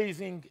I'm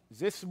raising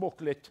this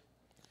booklet.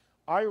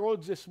 I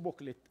wrote this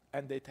booklet,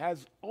 and it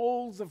has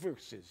all the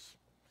verses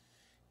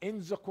in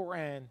the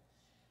Quran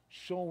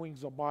showing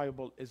the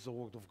Bible is the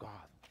Word of God.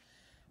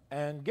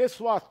 And guess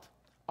what?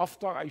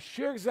 After I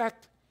shared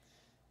that,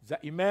 the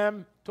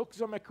Imam took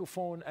the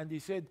microphone and he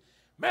said,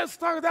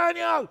 Mr.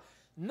 Daniel,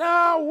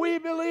 now we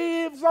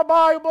believe the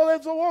Bible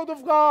is the Word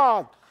of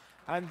God.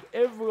 And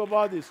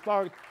everybody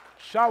started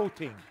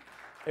shouting.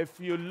 If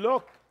you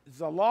look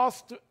the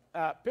last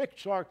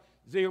picture,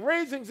 they're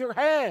raising their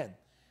hand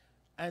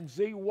and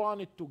they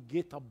wanted to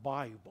get a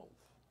Bible.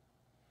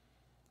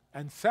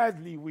 And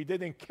sadly, we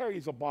didn't carry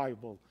the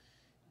Bible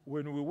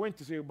when we went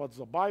there, but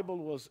the Bible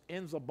was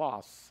in the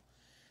bus.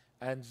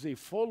 And they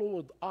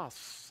followed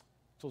us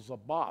to the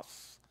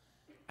bus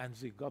and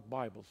they got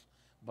Bibles.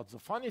 But the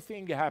funny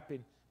thing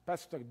happened,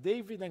 Pastor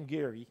David and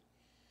Gary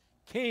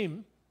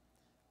came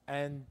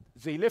and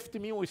they left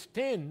me with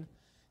 10.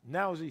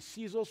 Now they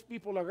see those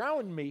people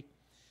around me.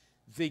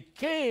 They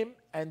came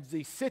and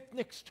they sit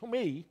next to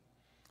me,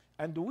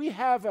 and we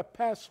have a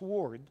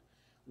password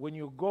when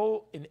you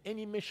go in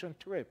any mission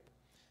trip.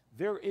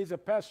 There is a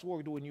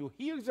password. When you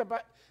hear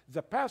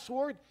the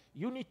password,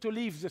 you need to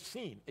leave the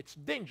scene. It's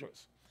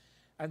dangerous.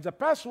 And the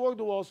password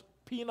was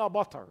peanut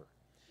butter.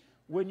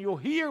 When you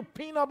hear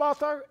peanut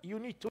butter, you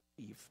need to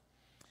leave.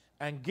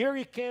 And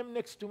Gary came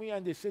next to me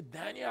and they said,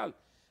 Daniel,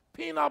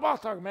 peanut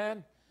butter,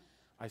 man.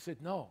 I said,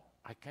 no,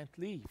 I can't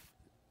leave.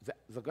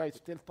 The guy is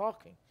still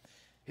talking.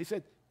 He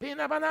said,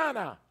 peanut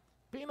banana,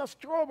 peanut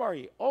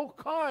strawberry, all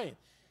kind.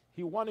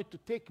 He wanted to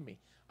take me.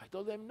 I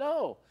told him,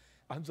 no.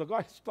 And the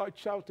guy started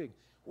shouting,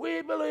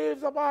 we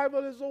believe the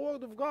Bible is the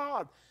Word of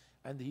God.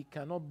 And he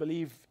cannot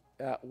believe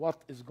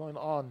what is going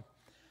on.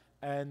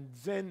 And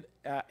then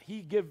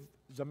he gave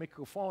the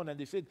microphone and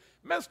he said,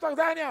 Mr.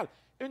 Daniel,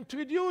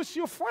 introduce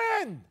your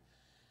friend.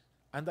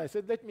 And I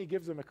said, let me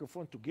give the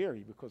microphone to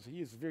Gary because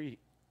he is very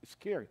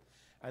scared.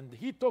 And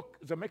he took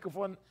the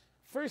microphone.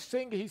 First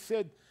thing he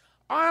said,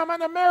 I'm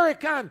an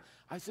American.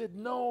 I said,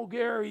 no,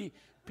 Gary,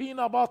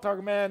 peanut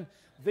butter, man.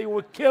 They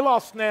would kill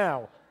us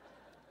now.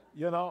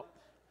 You know?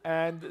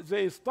 And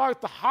they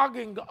started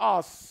hugging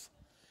us.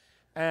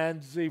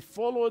 And they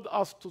followed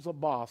us to the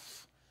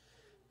bus.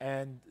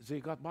 And they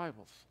got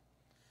Bibles.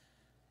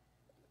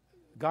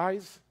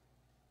 Guys,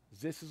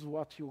 this is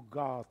what your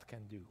God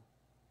can do.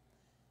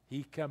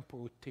 He can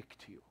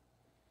protect you.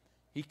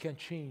 He can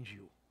change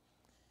you.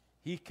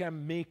 He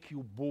can make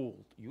you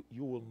bold.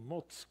 You will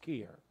not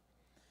scare.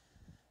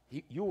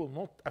 You will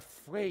not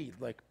afraid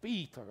like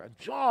Peter and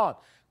John.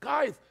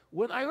 Guys,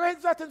 when I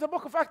read that in the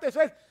book of Acts, I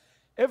said,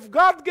 if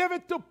God gave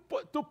it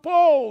to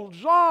Paul,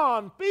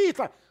 John,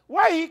 Peter,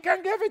 why he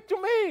can give it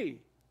to me?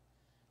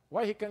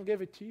 Why he can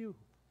give it to you?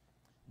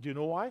 Do you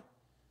know why?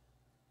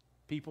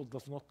 People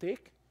does not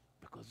take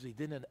because they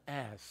didn't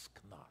ask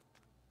not.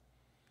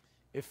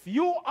 If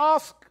you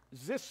ask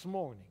this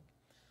morning,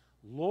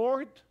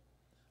 Lord,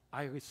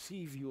 I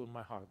receive you in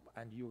my heart,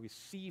 and you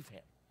receive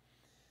him.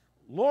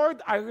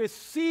 Lord, I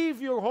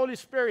receive your Holy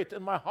Spirit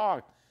in my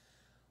heart.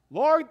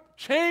 Lord,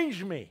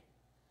 change me.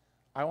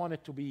 I want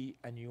it to be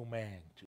a new man.